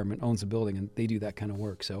Parks Department owns the building, and they do that kind of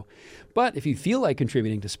work. But if you feel like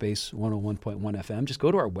contributing to Space 101.1 FM, just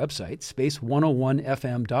go to our website,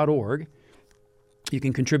 space101fm.org. You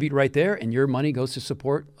can contribute right there, and your money goes to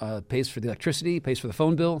support, pays for the electricity, pays for the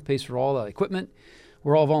phone bill, pays for all the equipment.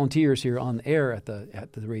 We're all volunteers here on the air at the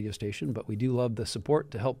radio station, but we do love the support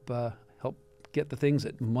to help get the things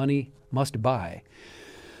that money must buy.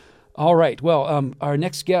 All right. Well, our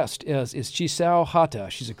next guest is Chisao Hata.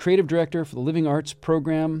 She's a creative director for the Living Arts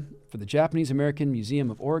program for the Japanese American Museum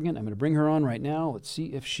of Oregon. I'm going to bring her on right now. Let's see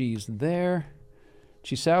if she's there.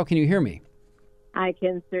 Chisao, can you hear me? I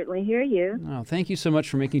can certainly hear you. Oh, thank you so much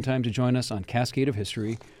for making time to join us on Cascade of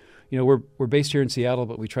History. You know, we're based here in Seattle,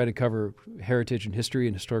 but we try to cover heritage and history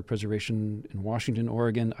and historic preservation in Washington,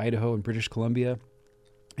 Oregon, Idaho, and British Columbia.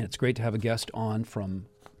 And it's great to have a guest on from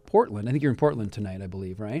Portland. I think you're in Portland tonight, I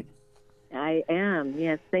believe, right? I am,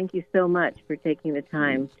 yes. Thank you so much for taking the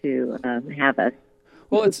time to have us.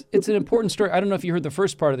 Well, it's an important story. I don't know if you heard the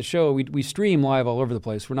first part of the show. We stream live all over the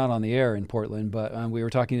place. We're not on the air in Portland, but we were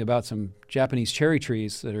talking about some Japanese cherry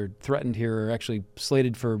trees that are threatened here, are actually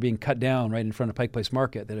slated for being cut down right in front of Pike Place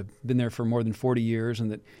Market, that have been there for more than 40 years,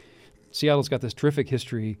 and that Seattle's got this terrific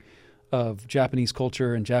history of Japanese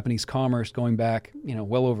culture and Japanese commerce going back,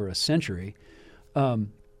 well over a century.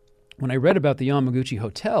 When I read about the Yamaguchi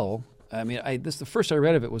Hotel, the first I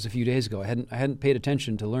read of it was a few days ago. I hadn't paid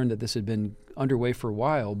attention to learn that this had been underway for a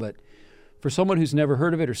while. But for someone who's never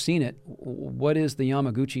heard of it or seen it, what is the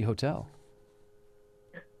Yamaguchi Hotel?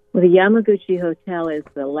 Well, the Yamaguchi Hotel is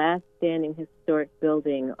the last standing historic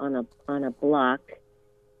building on a block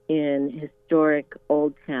in historic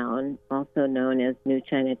Old Town, also known as New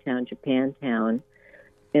Chinatown, Japantown,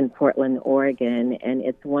 in Portland, Oregon, and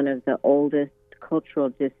it's one of the oldest cultural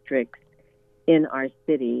districts in our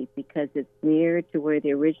city because it's near to where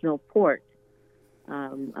the original port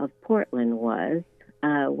of Portland was,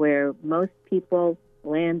 where most people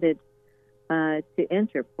landed to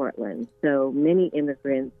enter Portland. So many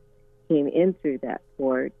immigrants came in through that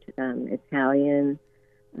port, Italian,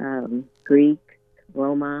 Greek,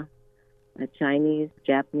 Roma, Chinese,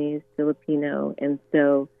 Japanese, Filipino, and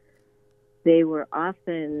so they were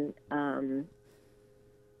often,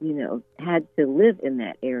 had to live in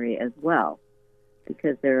that area as well,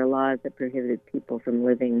 because there are laws that prohibited people from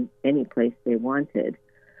living any place they wanted.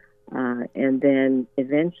 And then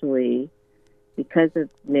eventually, because of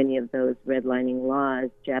many of those redlining laws,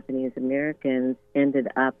 Japanese Americans ended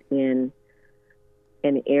up in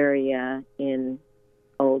an area in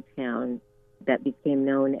Old Town that became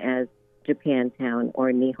known as Japantown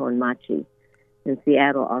or Nihon Machi. And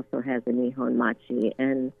Seattle also has a Nihon Machi.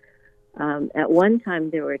 And at one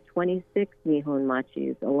time, there were 26 Nihon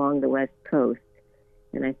Machis along the West Coast.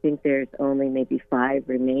 And I think there's only maybe 5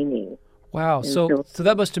 remaining. Wow. So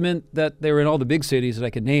that must have meant that they were in all the big cities that I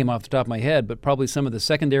could name off the top of my head, but probably some of the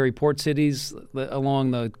secondary port cities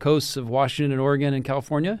along the coasts of Washington and Oregon and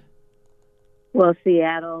California? Well,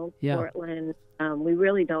 Seattle, Portland. We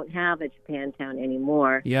really don't have a Japantown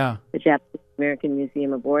anymore. Yeah. The Japanese American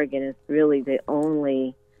Museum of Oregon is really the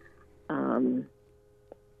only,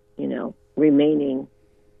 remaining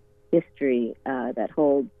history that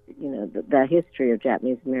holds, the history of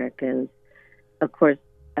Japanese Americans. Of course,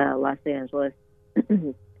 Los Angeles,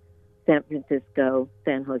 San Francisco,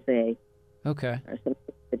 San Jose. Okay. Are some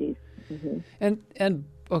cities. Mm-hmm. And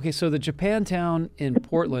okay, so the Japantown in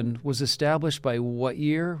Portland was established by what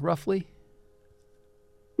year, roughly?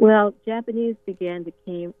 Well, Japanese began to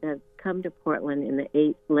come to Portland in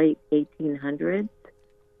the late 1800s.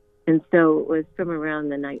 And so it was from around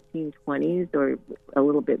the 1920s or a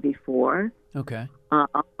little bit before. Okay.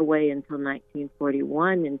 All the way until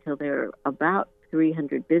 1941, until there were about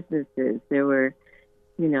 300 businesses. There were,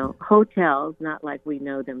 hotels, not like we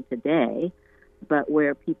know them today, but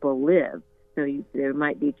where people lived. So there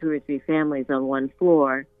might be 2 or 3 families on one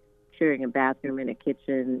floor sharing a bathroom and a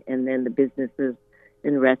kitchen, and then the businesses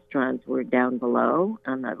and restaurants were down below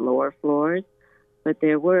on the lower floors. But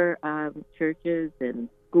there were churches and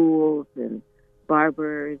schools and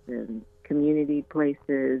barbers and community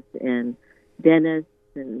places and dentists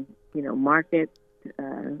and, markets,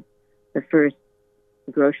 the first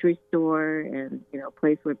grocery store and, a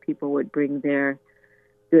place where people would bring their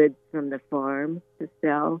goods from the farm to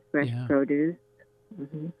sell, fresh produce.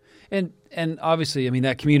 Mm-hmm. And obviously,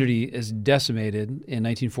 that community is decimated in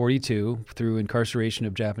 1942 through incarceration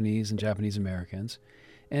of Japanese and Japanese Americans.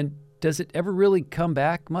 And does it ever really come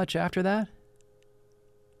back much after that?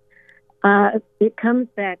 It comes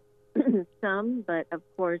back some, but of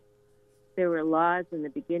course, there were laws in the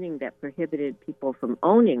beginning that prohibited people from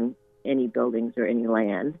owning any buildings or any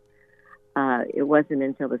land. It wasn't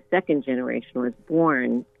until the second generation was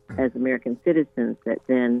born as American citizens that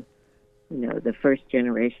then, the first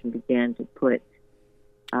generation began to put,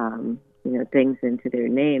 things into their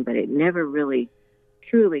name, but it never really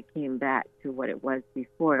truly came back to what it was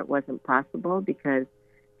before. It wasn't possible because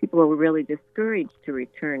people were really discouraged to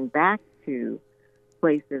return back to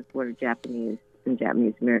places where Japanese and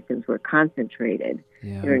Japanese Americans were concentrated.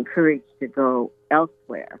 Yeah. They're encouraged to go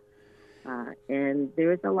elsewhere. And there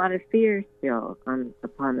was a lot of fear still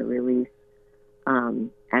upon the release.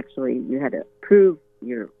 Actually, you had to prove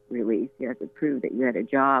your release. You had to prove that you had a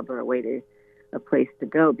job or a place to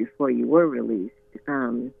go before you were released.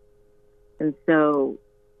 And so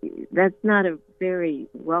that's not a very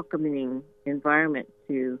welcoming environment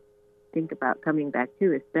to think about coming back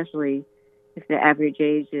to, especially if the average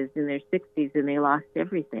age is in their 60s and they lost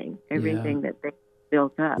everything that they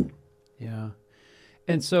built up. Yeah.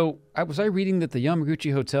 And so was I reading that the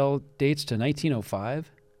Yamaguchi Hotel dates to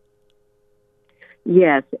 1905?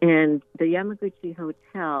 Yes, and the Yamaguchi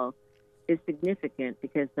Hotel is significant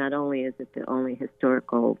because not only is it the only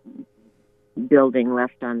historical building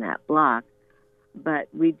left on that block, but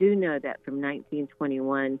we do know that from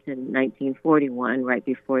 1921 to 1941, right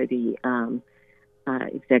before the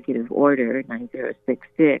executive order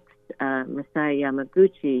 9066, Masai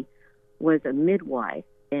Yamaguchi was a midwife,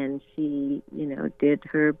 and she, did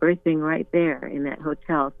her birthing right there in that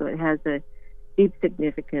hotel. So it has a deep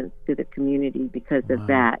significance to the community because of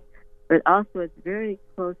that. But also, it's very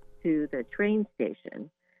close to the train station,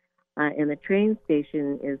 and the train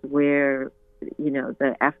station is where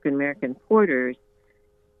the African American porters,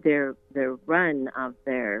 their run of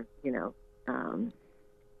their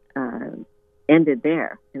ended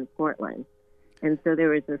there in Portland. And so there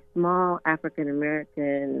was a small African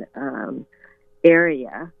American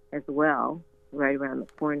area as well, right around the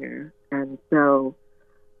corner. And so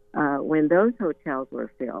when those hotels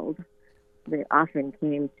were filled, they often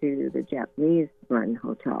came to the Japanese-run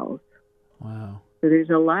hotels. Wow. So there's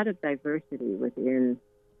a lot of diversity within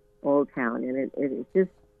Old Town, and it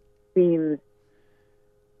just seems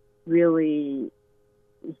really,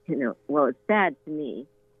 it's sad to me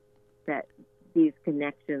that these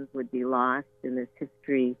connections would be lost and this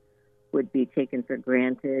history would be taken for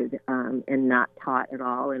granted and not taught at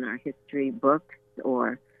all in our history books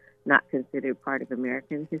or not considered part of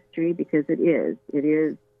American history, because it is. It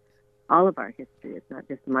is all of our history. It's not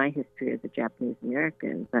just my history as a Japanese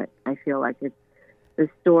American, but I feel like it's the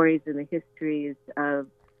stories and the histories of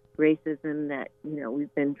racism that,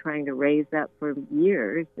 we've been trying to raise up for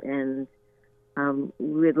years. And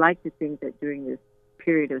we would like to think that during this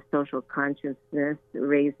period of social consciousness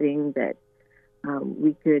raising that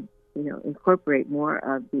we could, incorporate more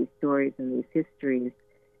of these stories and these histories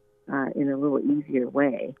in a little easier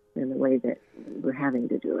way than the way that we're having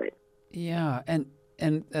to do it. Yeah, and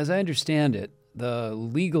as I understand it, the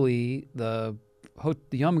Yamaguchi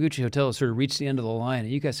Hotel has sort of reached the end of the line,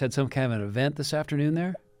 and you guys had some kind of an event this afternoon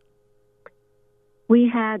there? We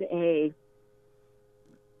had a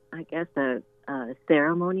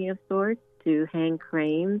ceremony of sorts to hang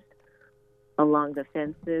cranes along the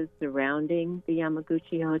fences surrounding the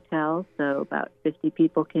Yamaguchi Hotel. So about 50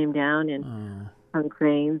 people came down and hung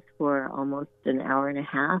cranes for almost an hour and a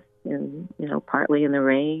half, and partly in the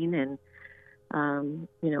rain, and a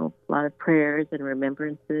lot of prayers and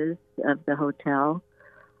remembrances of the hotel.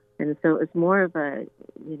 And so it was more of a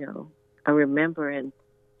remembering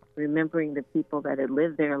the people that had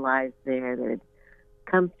lived their lives there, that had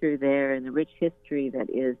come through there, and the rich history that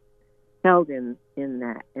is held in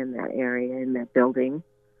that area, in that building,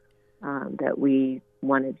 that we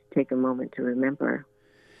wanted to take a moment to remember.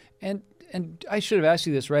 And I should have asked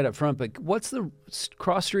you this right up front, but what's the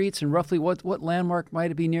cross streets, and roughly what landmark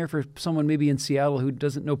might it be near for someone maybe in Seattle who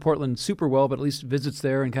doesn't know Portland super well, but at least visits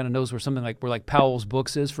there and kind of knows where something where Powell's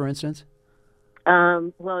Books is, for instance?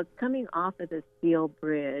 Well, it's coming off of the Steel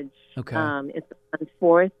Bridge. Okay. It's on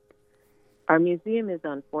 4th. Our museum is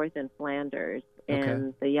on 4th and Flanders,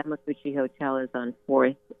 and the Yamaguchi Hotel is on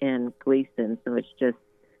 4th and Gleason, so it's just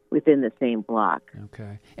within the same block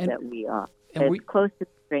that we are. It's close to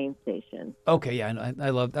the train station. Okay, yeah, I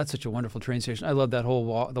love that's such a wonderful train station. I love that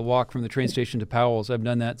whole the walk from the train station to Powell's. I've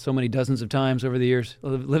done that so many dozens of times over the years,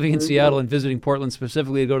 living in Seattle and visiting Portland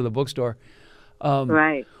specifically to go to the bookstore.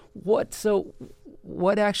 Right.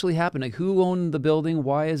 What actually happened? Like, who owned the building?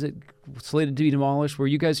 Why is it slated to be demolished? Were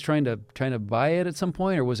you guys trying to buy it at some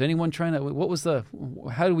point, or was anyone trying to?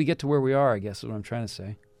 How did we get to where we are? I guess is what I'm trying to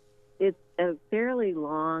say. It's a fairly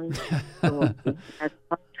long story.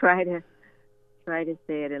 I'll try to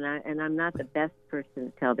say it, and I'm not the best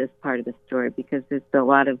person to tell this part of the story because there's a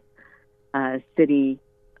lot of city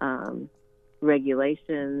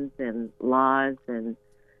regulations and laws and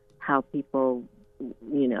how people,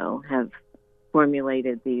 have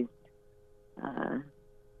formulated these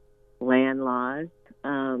land laws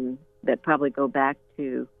that probably go back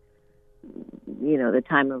to, the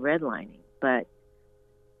time of redlining. But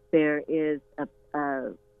there is a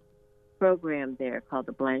program there called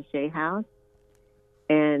the Blanchet House,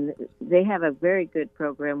 and they have a very good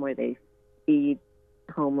program where they feed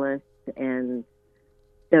homeless. And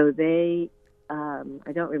so they,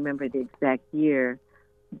 I don't remember the exact year,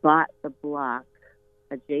 bought the block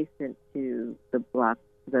adjacent to the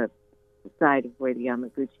side of where the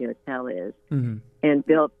Yamaguchi Hotel is, and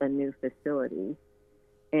built a new facility.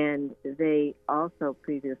 And they also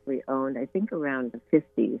previously owned, I think around the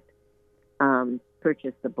 50s,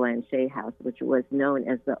 purchased the Blanchet House, which was known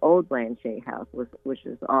as the Old Blanchet House, which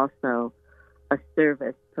is also a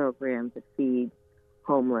service program to feed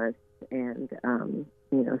homeless and,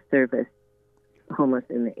 service homeless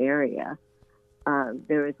in the area.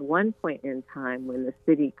 there was one point in time when the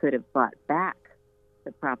city could have bought back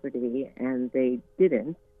the property, and they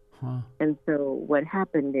didn't. Huh. And so what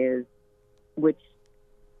happened is, which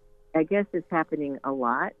I guess is happening a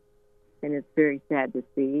lot, and it's very sad to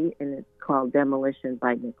see, and it's called demolition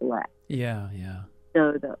by neglect. Yeah.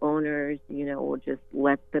 So the owners, will just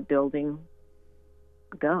let the building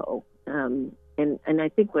go. And I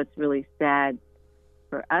think what's really sad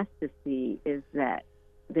for us to see is that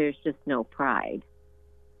there's just no pride.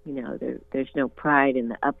 There's no pride in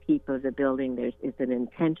the upkeep of the building. It's an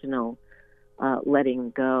intentional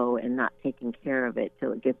letting go and not taking care of it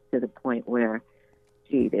till it gets to the point where,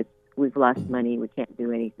 we've lost money, we can't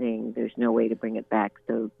do anything, there's no way to bring it back,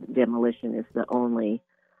 so demolition is the only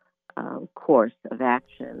course of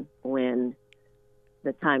action, when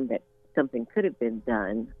the time that something could have been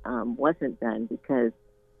done wasn't done, because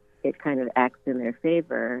it kind of acts in their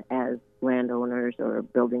favor as landowners or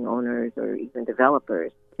building owners or even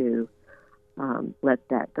developers to let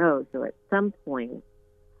that go. So at some point,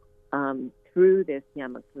 through this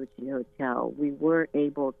Yamaguchi Hotel, we were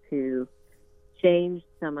able to change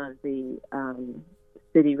some of the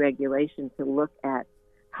city regulations to look at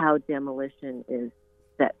how demolition is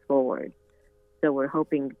set forward. So we're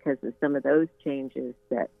hoping, because of some of those changes,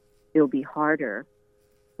 that it'll be harder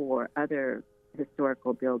for other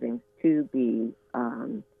historical buildings to be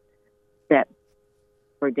set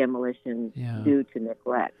for demolition due to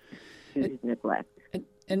neglect.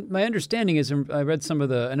 And my understanding is, I read some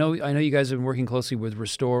of I know you guys have been working closely with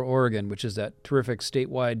Restore Oregon, which is that terrific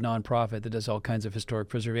statewide nonprofit that does all kinds of historic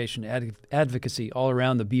preservation advocacy all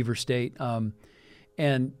around the Beaver State.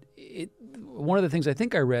 And one of the things I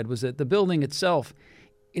think I read was that the building itself,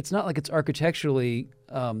 it's not like it's architecturally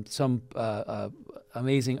some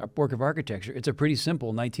amazing work of architecture. It's a pretty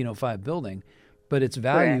simple 1905 building, but its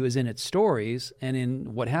value is in its stories and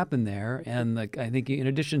in what happened there. And I think in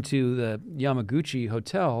addition to the Yamaguchi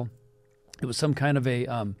Hotel, it was some kind of a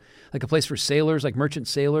like a place for sailors, like merchant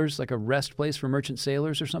sailors, like a rest place for merchant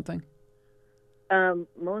sailors or something.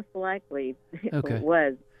 Most likely, it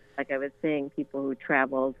was. Like I was saying, people who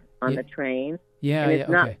traveled on the train. And it's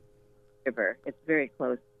not river. It's very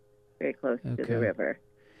close to the river.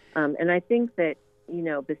 And I think that,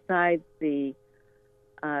 besides the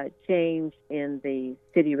change in the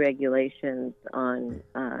city regulations on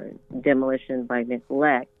demolition by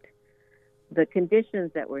neglect, the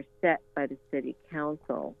conditions that were set by the city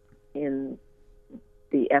council in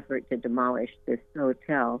the effort to demolish this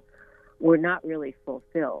hotel were not really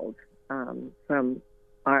fulfilled from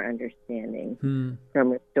our understanding,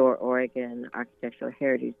 from Restore Oregon, Architectural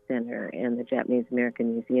Heritage Center, and the Japanese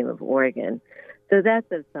American Museum of Oregon. So that's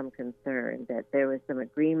of some concern, that there were some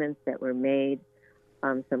agreements that were made,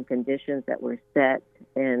 some conditions that were set,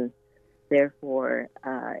 and therefore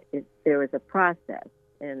there was a process,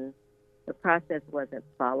 and the process wasn't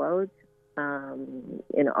followed,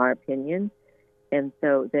 in our opinion. And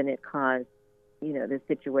so then it caused, the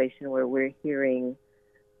situation where we're hearing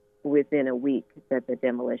within a week that the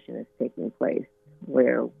demolition is taking place,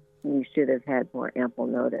 where we should have had more ample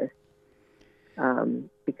notice.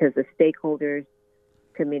 Because the stakeholders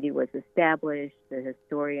committee was established, the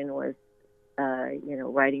historian was,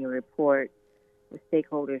 writing a report. The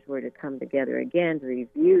stakeholders were to come together again to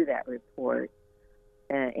review that report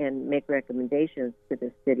and make recommendations to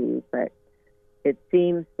the city. But it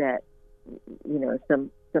seems that,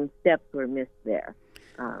 some steps were missed there.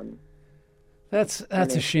 That's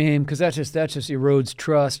a shame, because that just erodes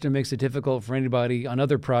trust and makes it difficult for anybody on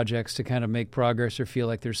other projects to kind of make progress or feel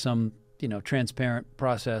like there's some transparent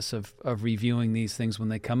process of reviewing these things when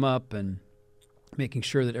they come up and making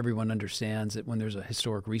sure that everyone understands that when there's a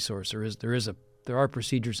historic resource, there are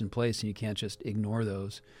procedures in place and you can't just ignore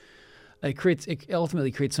those. It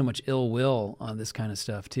ultimately creates so much ill will on this kind of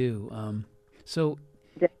stuff too.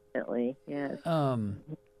 Definitely, yes.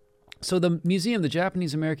 So the museum, the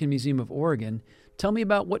Japanese American Museum of Oregon, tell me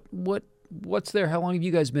about what's there. How long have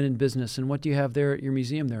you guys been in business, and what do you have there at your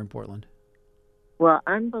museum there in Portland? Well,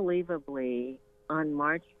 unbelievably, on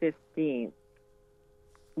March 15th,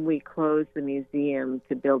 we closed the museum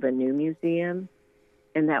to build a new museum,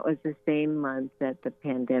 and that was the same month that the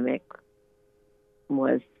pandemic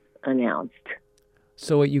was announced.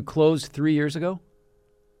 So you closed 3 years ago?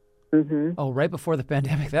 Mm-hmm. Oh, right before the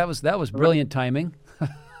pandemic. That was brilliant timing.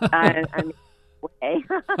 I mean, way.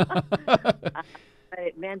 But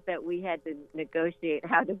it meant that we had to negotiate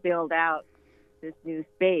how to build out this new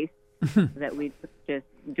space that we took just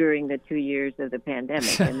during the 2 years of the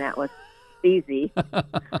pandemic, and that was easy. Get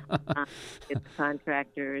the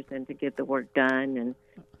contractors and to get the work done, and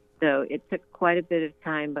so it took quite a bit of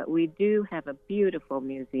time. But we do have a beautiful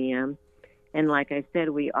museum, And like I said,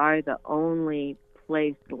 we are the only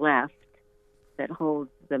place left that holds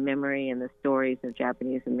the memory and the stories of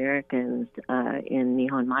Japanese Americans in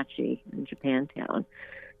Nihonmachi in Japantown.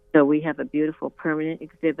 So we have a beautiful permanent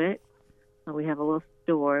exhibit. We have a little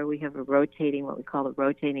store. We have what we call a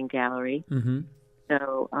rotating gallery. Mm-hmm.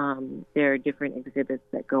 So there are different exhibits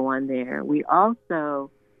that go on there. We also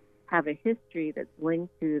have a history that's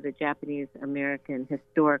linked to the Japanese American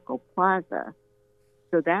Historical Plaza.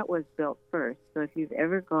 So that was built first. So if you've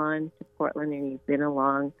ever gone to Portland and you've been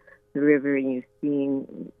along the river and you've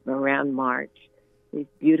seen around March these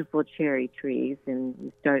beautiful cherry trees, and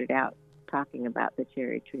we started out talking about the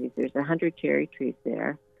cherry trees. There's 100 cherry trees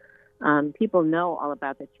there. People know all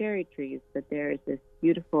about the cherry trees, but there is this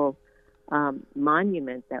beautiful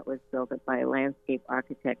monument that was built up by landscape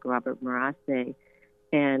architect Robert Marasse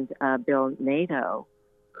and Bill Nato,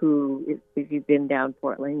 who, if you've been down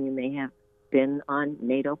Portland, you may have been on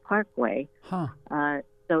Nato Parkway. Huh.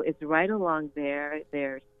 So it's right along there.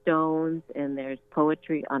 There's stones, and there's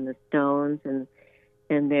poetry on the stones, and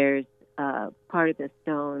there's part of the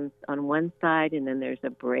stones on one side, and then there's a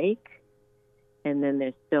break, and then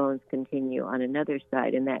there's stones continue on another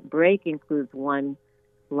side. And that break includes one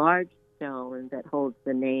large stone that holds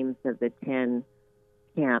the names of the 10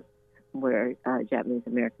 camps where Japanese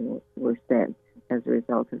Americans were sent as a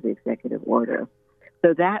result of the executive order.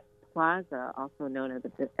 So that plaza, also known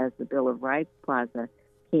as the Bill of Rights Plaza,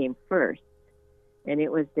 came first, and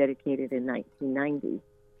it was dedicated in 1990.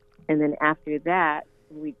 And then after that,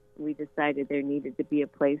 we decided there needed to be a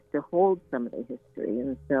place to hold some of the history,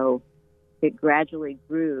 and so it gradually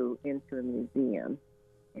grew into a museum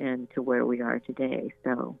and to where we are today.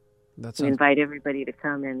 So we invite everybody to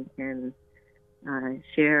come and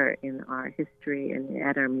share in our history and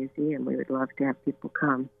at our museum. We would love to have people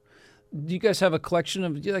come. Do you guys have a collection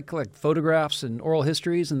of, do you collect photographs and oral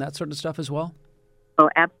histories and that sort of stuff as well? Oh,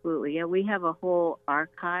 absolutely. Yeah, we have a whole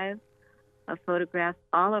archive of photographs.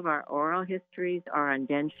 All of our oral histories are on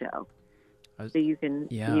Densho. So you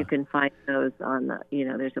can find those on the,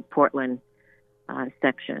 there's a Portland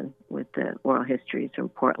section with the oral histories from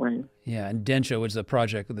Portland. Yeah, and Densho is a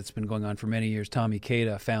project that's been going on for many years. Tommy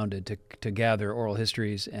Keita founded to gather oral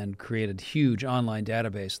histories and create a huge online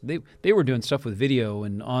database. They were doing stuff with video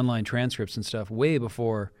and online transcripts and stuff way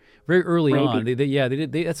before, very early on. They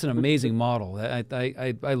did. That's an amazing model.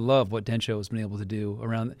 I love what Densho has been able to do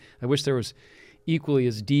around. I wish there was equally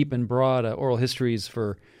as deep and broad oral histories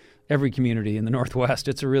for every community in the Northwest.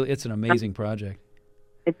 It's an amazing project.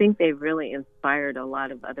 I think they've really inspired a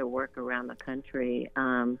lot of other work around the country.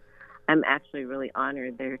 I'm actually really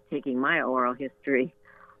honored they're taking my oral history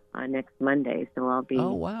next Monday, so I'll be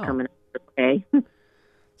coming up to play.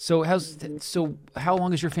 So how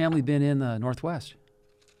long has your family been in the Northwest?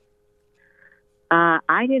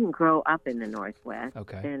 I didn't grow up in the Northwest,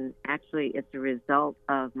 okay. And actually it's a result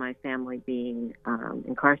of my family being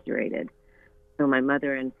incarcerated. So my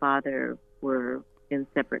mother and father were in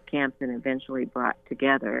separate camps and eventually brought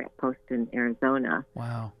together at Poston, Arizona.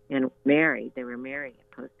 Wow. And married. They were married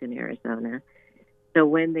at Poston, Arizona. So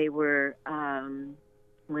when they were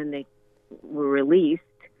released,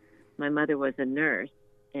 my mother was a nurse,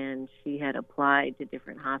 and she had applied to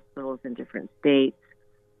different hospitals in different states,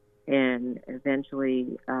 and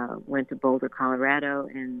eventually went to Boulder, Colorado,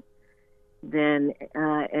 and then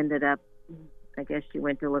ended up, I guess she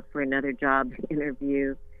went to look for another job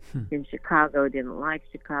interview in Chicago, didn't like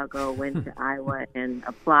Chicago, went to Iowa and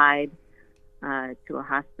applied to a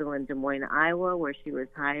hospital in Des Moines, Iowa, where she was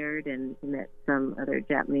hired and met some other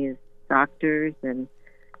Japanese doctors, and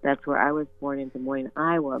that's where I was born, in Des Moines,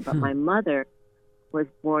 Iowa. But my mother was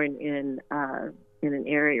born in an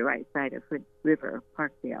area right side of Hood River,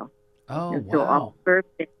 Parkdale. Oh, and wow. so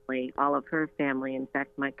all of her family, in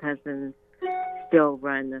fact, my cousins still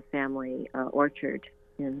run the family orchard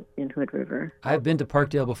in Hood River. I've been to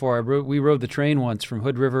Parkdale before. We rode the train once from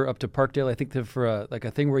Hood River up to Parkdale. I think for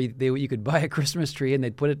a thing where you could buy a Christmas tree and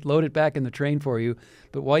they'd load it back in the train for you.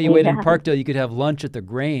 But while you waited in Parkdale, you could have lunch at the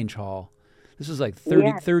Grange Hall. This was like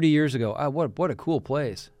 30 years ago. What a cool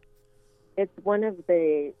place. It's one of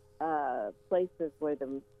the places where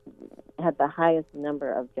had the highest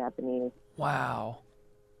number of Japanese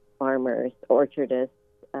farmers, orchardists.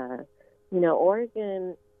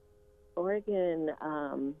 Oregon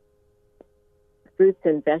fruits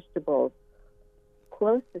and vegetables,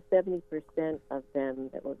 close to 70% of them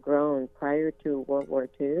that were grown prior to World War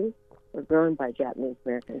II were grown by Japanese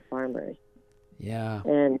American farmers. Yeah.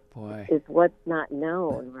 And boy, it's what's not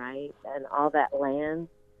known, right? And all that land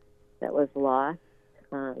that was lost,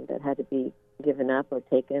 that had to be given up or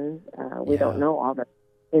taken. We don't know all the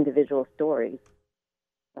individual stories,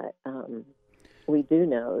 but we do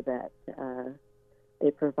know that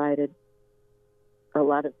they provided a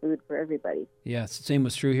lot of food for everybody. Yeah, same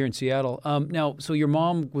was true here in Seattle. Now, so your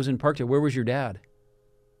mom was in Parkdale. Where was your dad?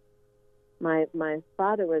 My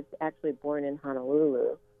father was actually born in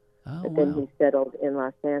Honolulu, but Wow. then he settled in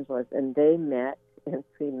Los Angeles, and they met in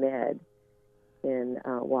pre-med in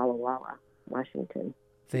Walla Walla, Washington.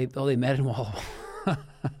 They met in Walla.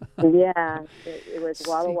 Yeah, it was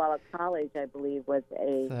Walla Walla College, I believe, was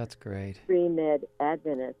a That's great. pre-med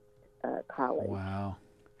Adventist college. Wow.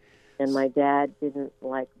 And my dad didn't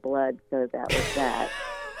like blood, so that was that.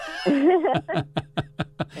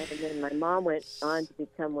 And then my mom went on to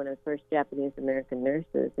become one of the first Japanese-American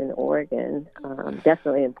nurses in Oregon,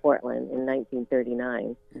 definitely in Portland in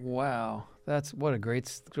 1939. Wow. That's what a great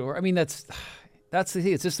story. I mean, that's the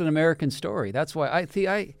thing. It's just an American story. That's why I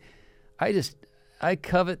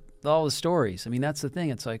covet all the stories. I mean, that's the thing.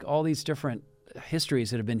 It's like all these different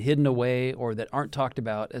histories that have been hidden away or that aren't talked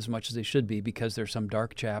about as much as they should be because there's some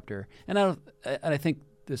dark chapter. And I think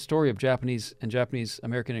the story of Japanese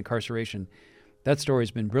American incarceration, that story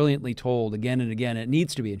has been brilliantly told again and again. It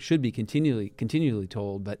needs to be and should be continually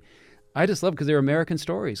told. But I just love because they're American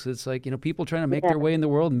stories. It's like, people trying to make their way in the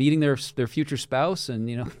world, meeting their future spouse, and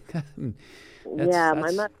my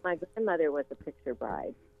grandmother was a picture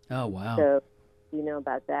bride. Oh wow. So you know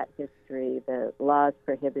about that history. The laws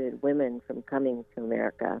prohibited women from coming to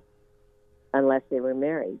America unless they were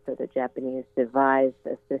married. So the Japanese devised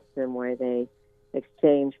a system where they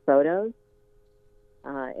exchanged photos,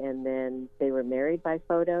 and then they were married by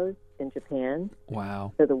photos in Japan.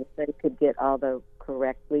 Wow. So the woman could get all the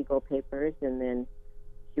correct legal papers, and then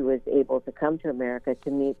she was able to come to America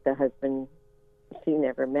to meet the husband she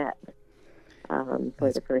never met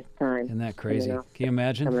for the first time. Isn't that crazy? Can you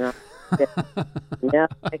imagine? No,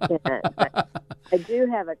 I can't. But I do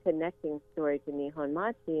have a connecting story to Nihon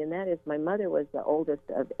Machi, and that is my mother was the oldest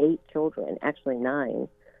of 8 children, actually 9.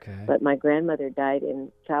 Okay. But my grandmother died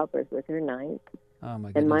in childbirth with her 9th, Oh my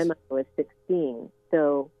goodness. and my mother was 16.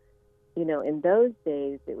 So, in those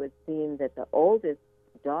days, it would seem that the oldest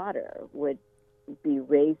daughter would be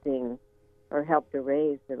raising or help to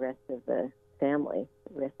raise the rest of the family,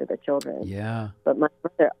 the rest of the children. Yeah. But my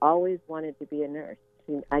mother always wanted to be a nurse.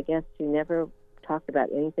 I guess she never talked about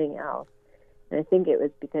anything else. And I think it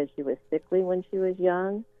was because she was sickly when she was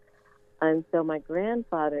young. And so my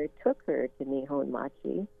grandfather took her to Nihon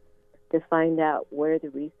Machi to find out where the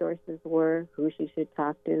resources were, who she should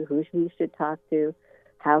talk to, who he should talk to,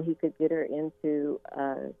 how he could get her into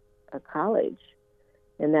a college.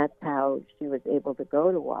 And that's how she was able to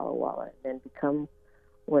go to Walla Walla and then become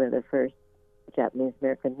one of the first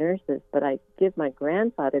Japanese-American nurses. But I give my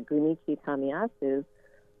grandfather, Gunichi Tamiyasu,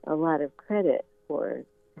 a lot of credit for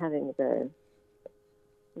having the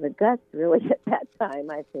guts, really, at that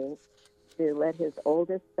time, I think, to let his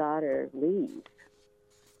oldest daughter leave.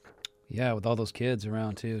 Yeah, with all those kids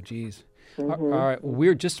around, too. Jeez. Mm-hmm. All right. Well,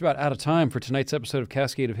 we're just about out of time for tonight's episode of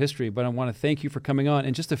Cascade of History, but I want to thank you for coming on.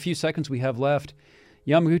 In just a few seconds we have left,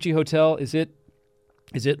 Yamaguchi Hotel, is it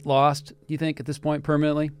lost, do you think, at this point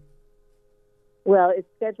permanently? Well, it's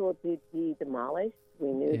scheduled to be demolished. We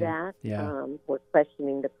knew that. Yeah. We're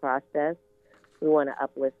questioning the process. We want to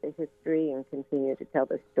uplift the history and continue to tell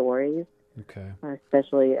the stories, Okay.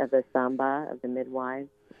 Especially of the samba, of the midwives,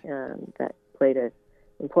 that played an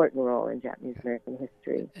important role in Japanese American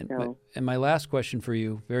history. And my last question for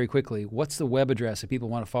you, very quickly, what's the web address if people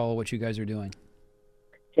want to follow what you guys are doing?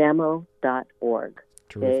 JAMO.org.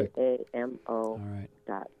 Terrific.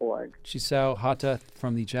 JAMO.org. Chisao Hata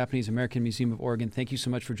from the Japanese American Museum of Oregon, thank you so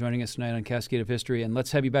much for joining us tonight on Cascade of History, and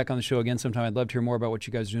let's have you back on the show again sometime. I'd love to hear more about what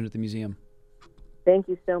you guys are doing at the museum. Thank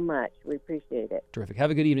you so much. We appreciate it. Terrific.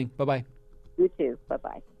 Have a good evening. Bye-bye. You too.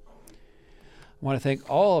 Bye-bye. I want to thank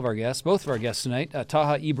all of our guests, both of our guests tonight,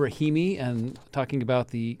 Taha Ibrahimi, and talking about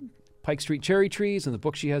the Pike Street cherry trees and the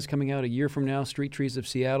book she has coming out a year from now, Street Trees of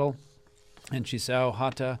Seattle, and Chisao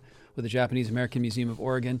Hata with the Japanese American Museum of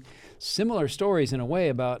Oregon. Similar stories in a way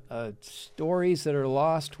about stories that are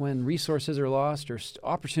lost when resources are lost, or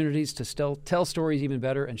opportunities to tell stories even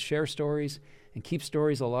better and share stories and keep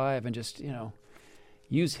stories alive and just,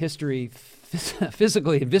 use history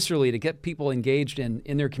physically and viscerally to get people engaged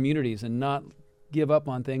in their communities and not give up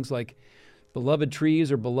on things like beloved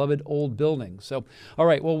trees or beloved old buildings. So, all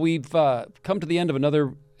right, well, we've come to the end of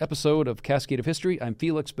another episode of Cascade of History. I'm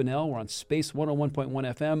Felix Bunnell. We're on Space 101.1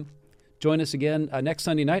 FM. Join us again next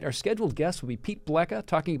Sunday night. Our scheduled guest will be Pete Blecka,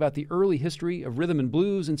 talking about the early history of rhythm and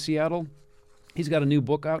blues in Seattle. He's got a new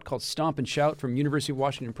book out called Stomp and Shout from University of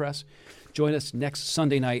Washington Press. Join us next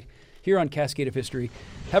Sunday night here on Cascade of History.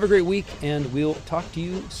 Have a great week, and we'll talk to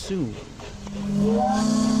you soon.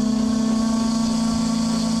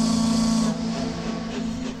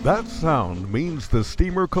 That sound means the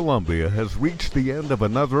steamer Columbia has reached the end of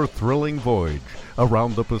another thrilling voyage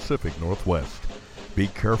around the Pacific Northwest. Be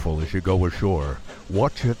careful as you go ashore.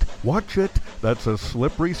 Watch it, watch it. That's a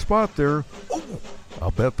slippery spot there. Oh, I'll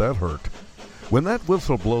bet that hurt. When that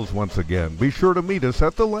whistle blows once again, be sure to meet us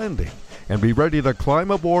at the landing and be ready to climb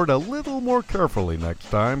aboard a little more carefully next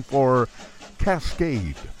time for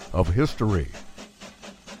Cascade of History.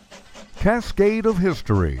 Cascade of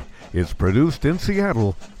History is produced in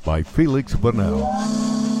Seattle by Felix Bunnell.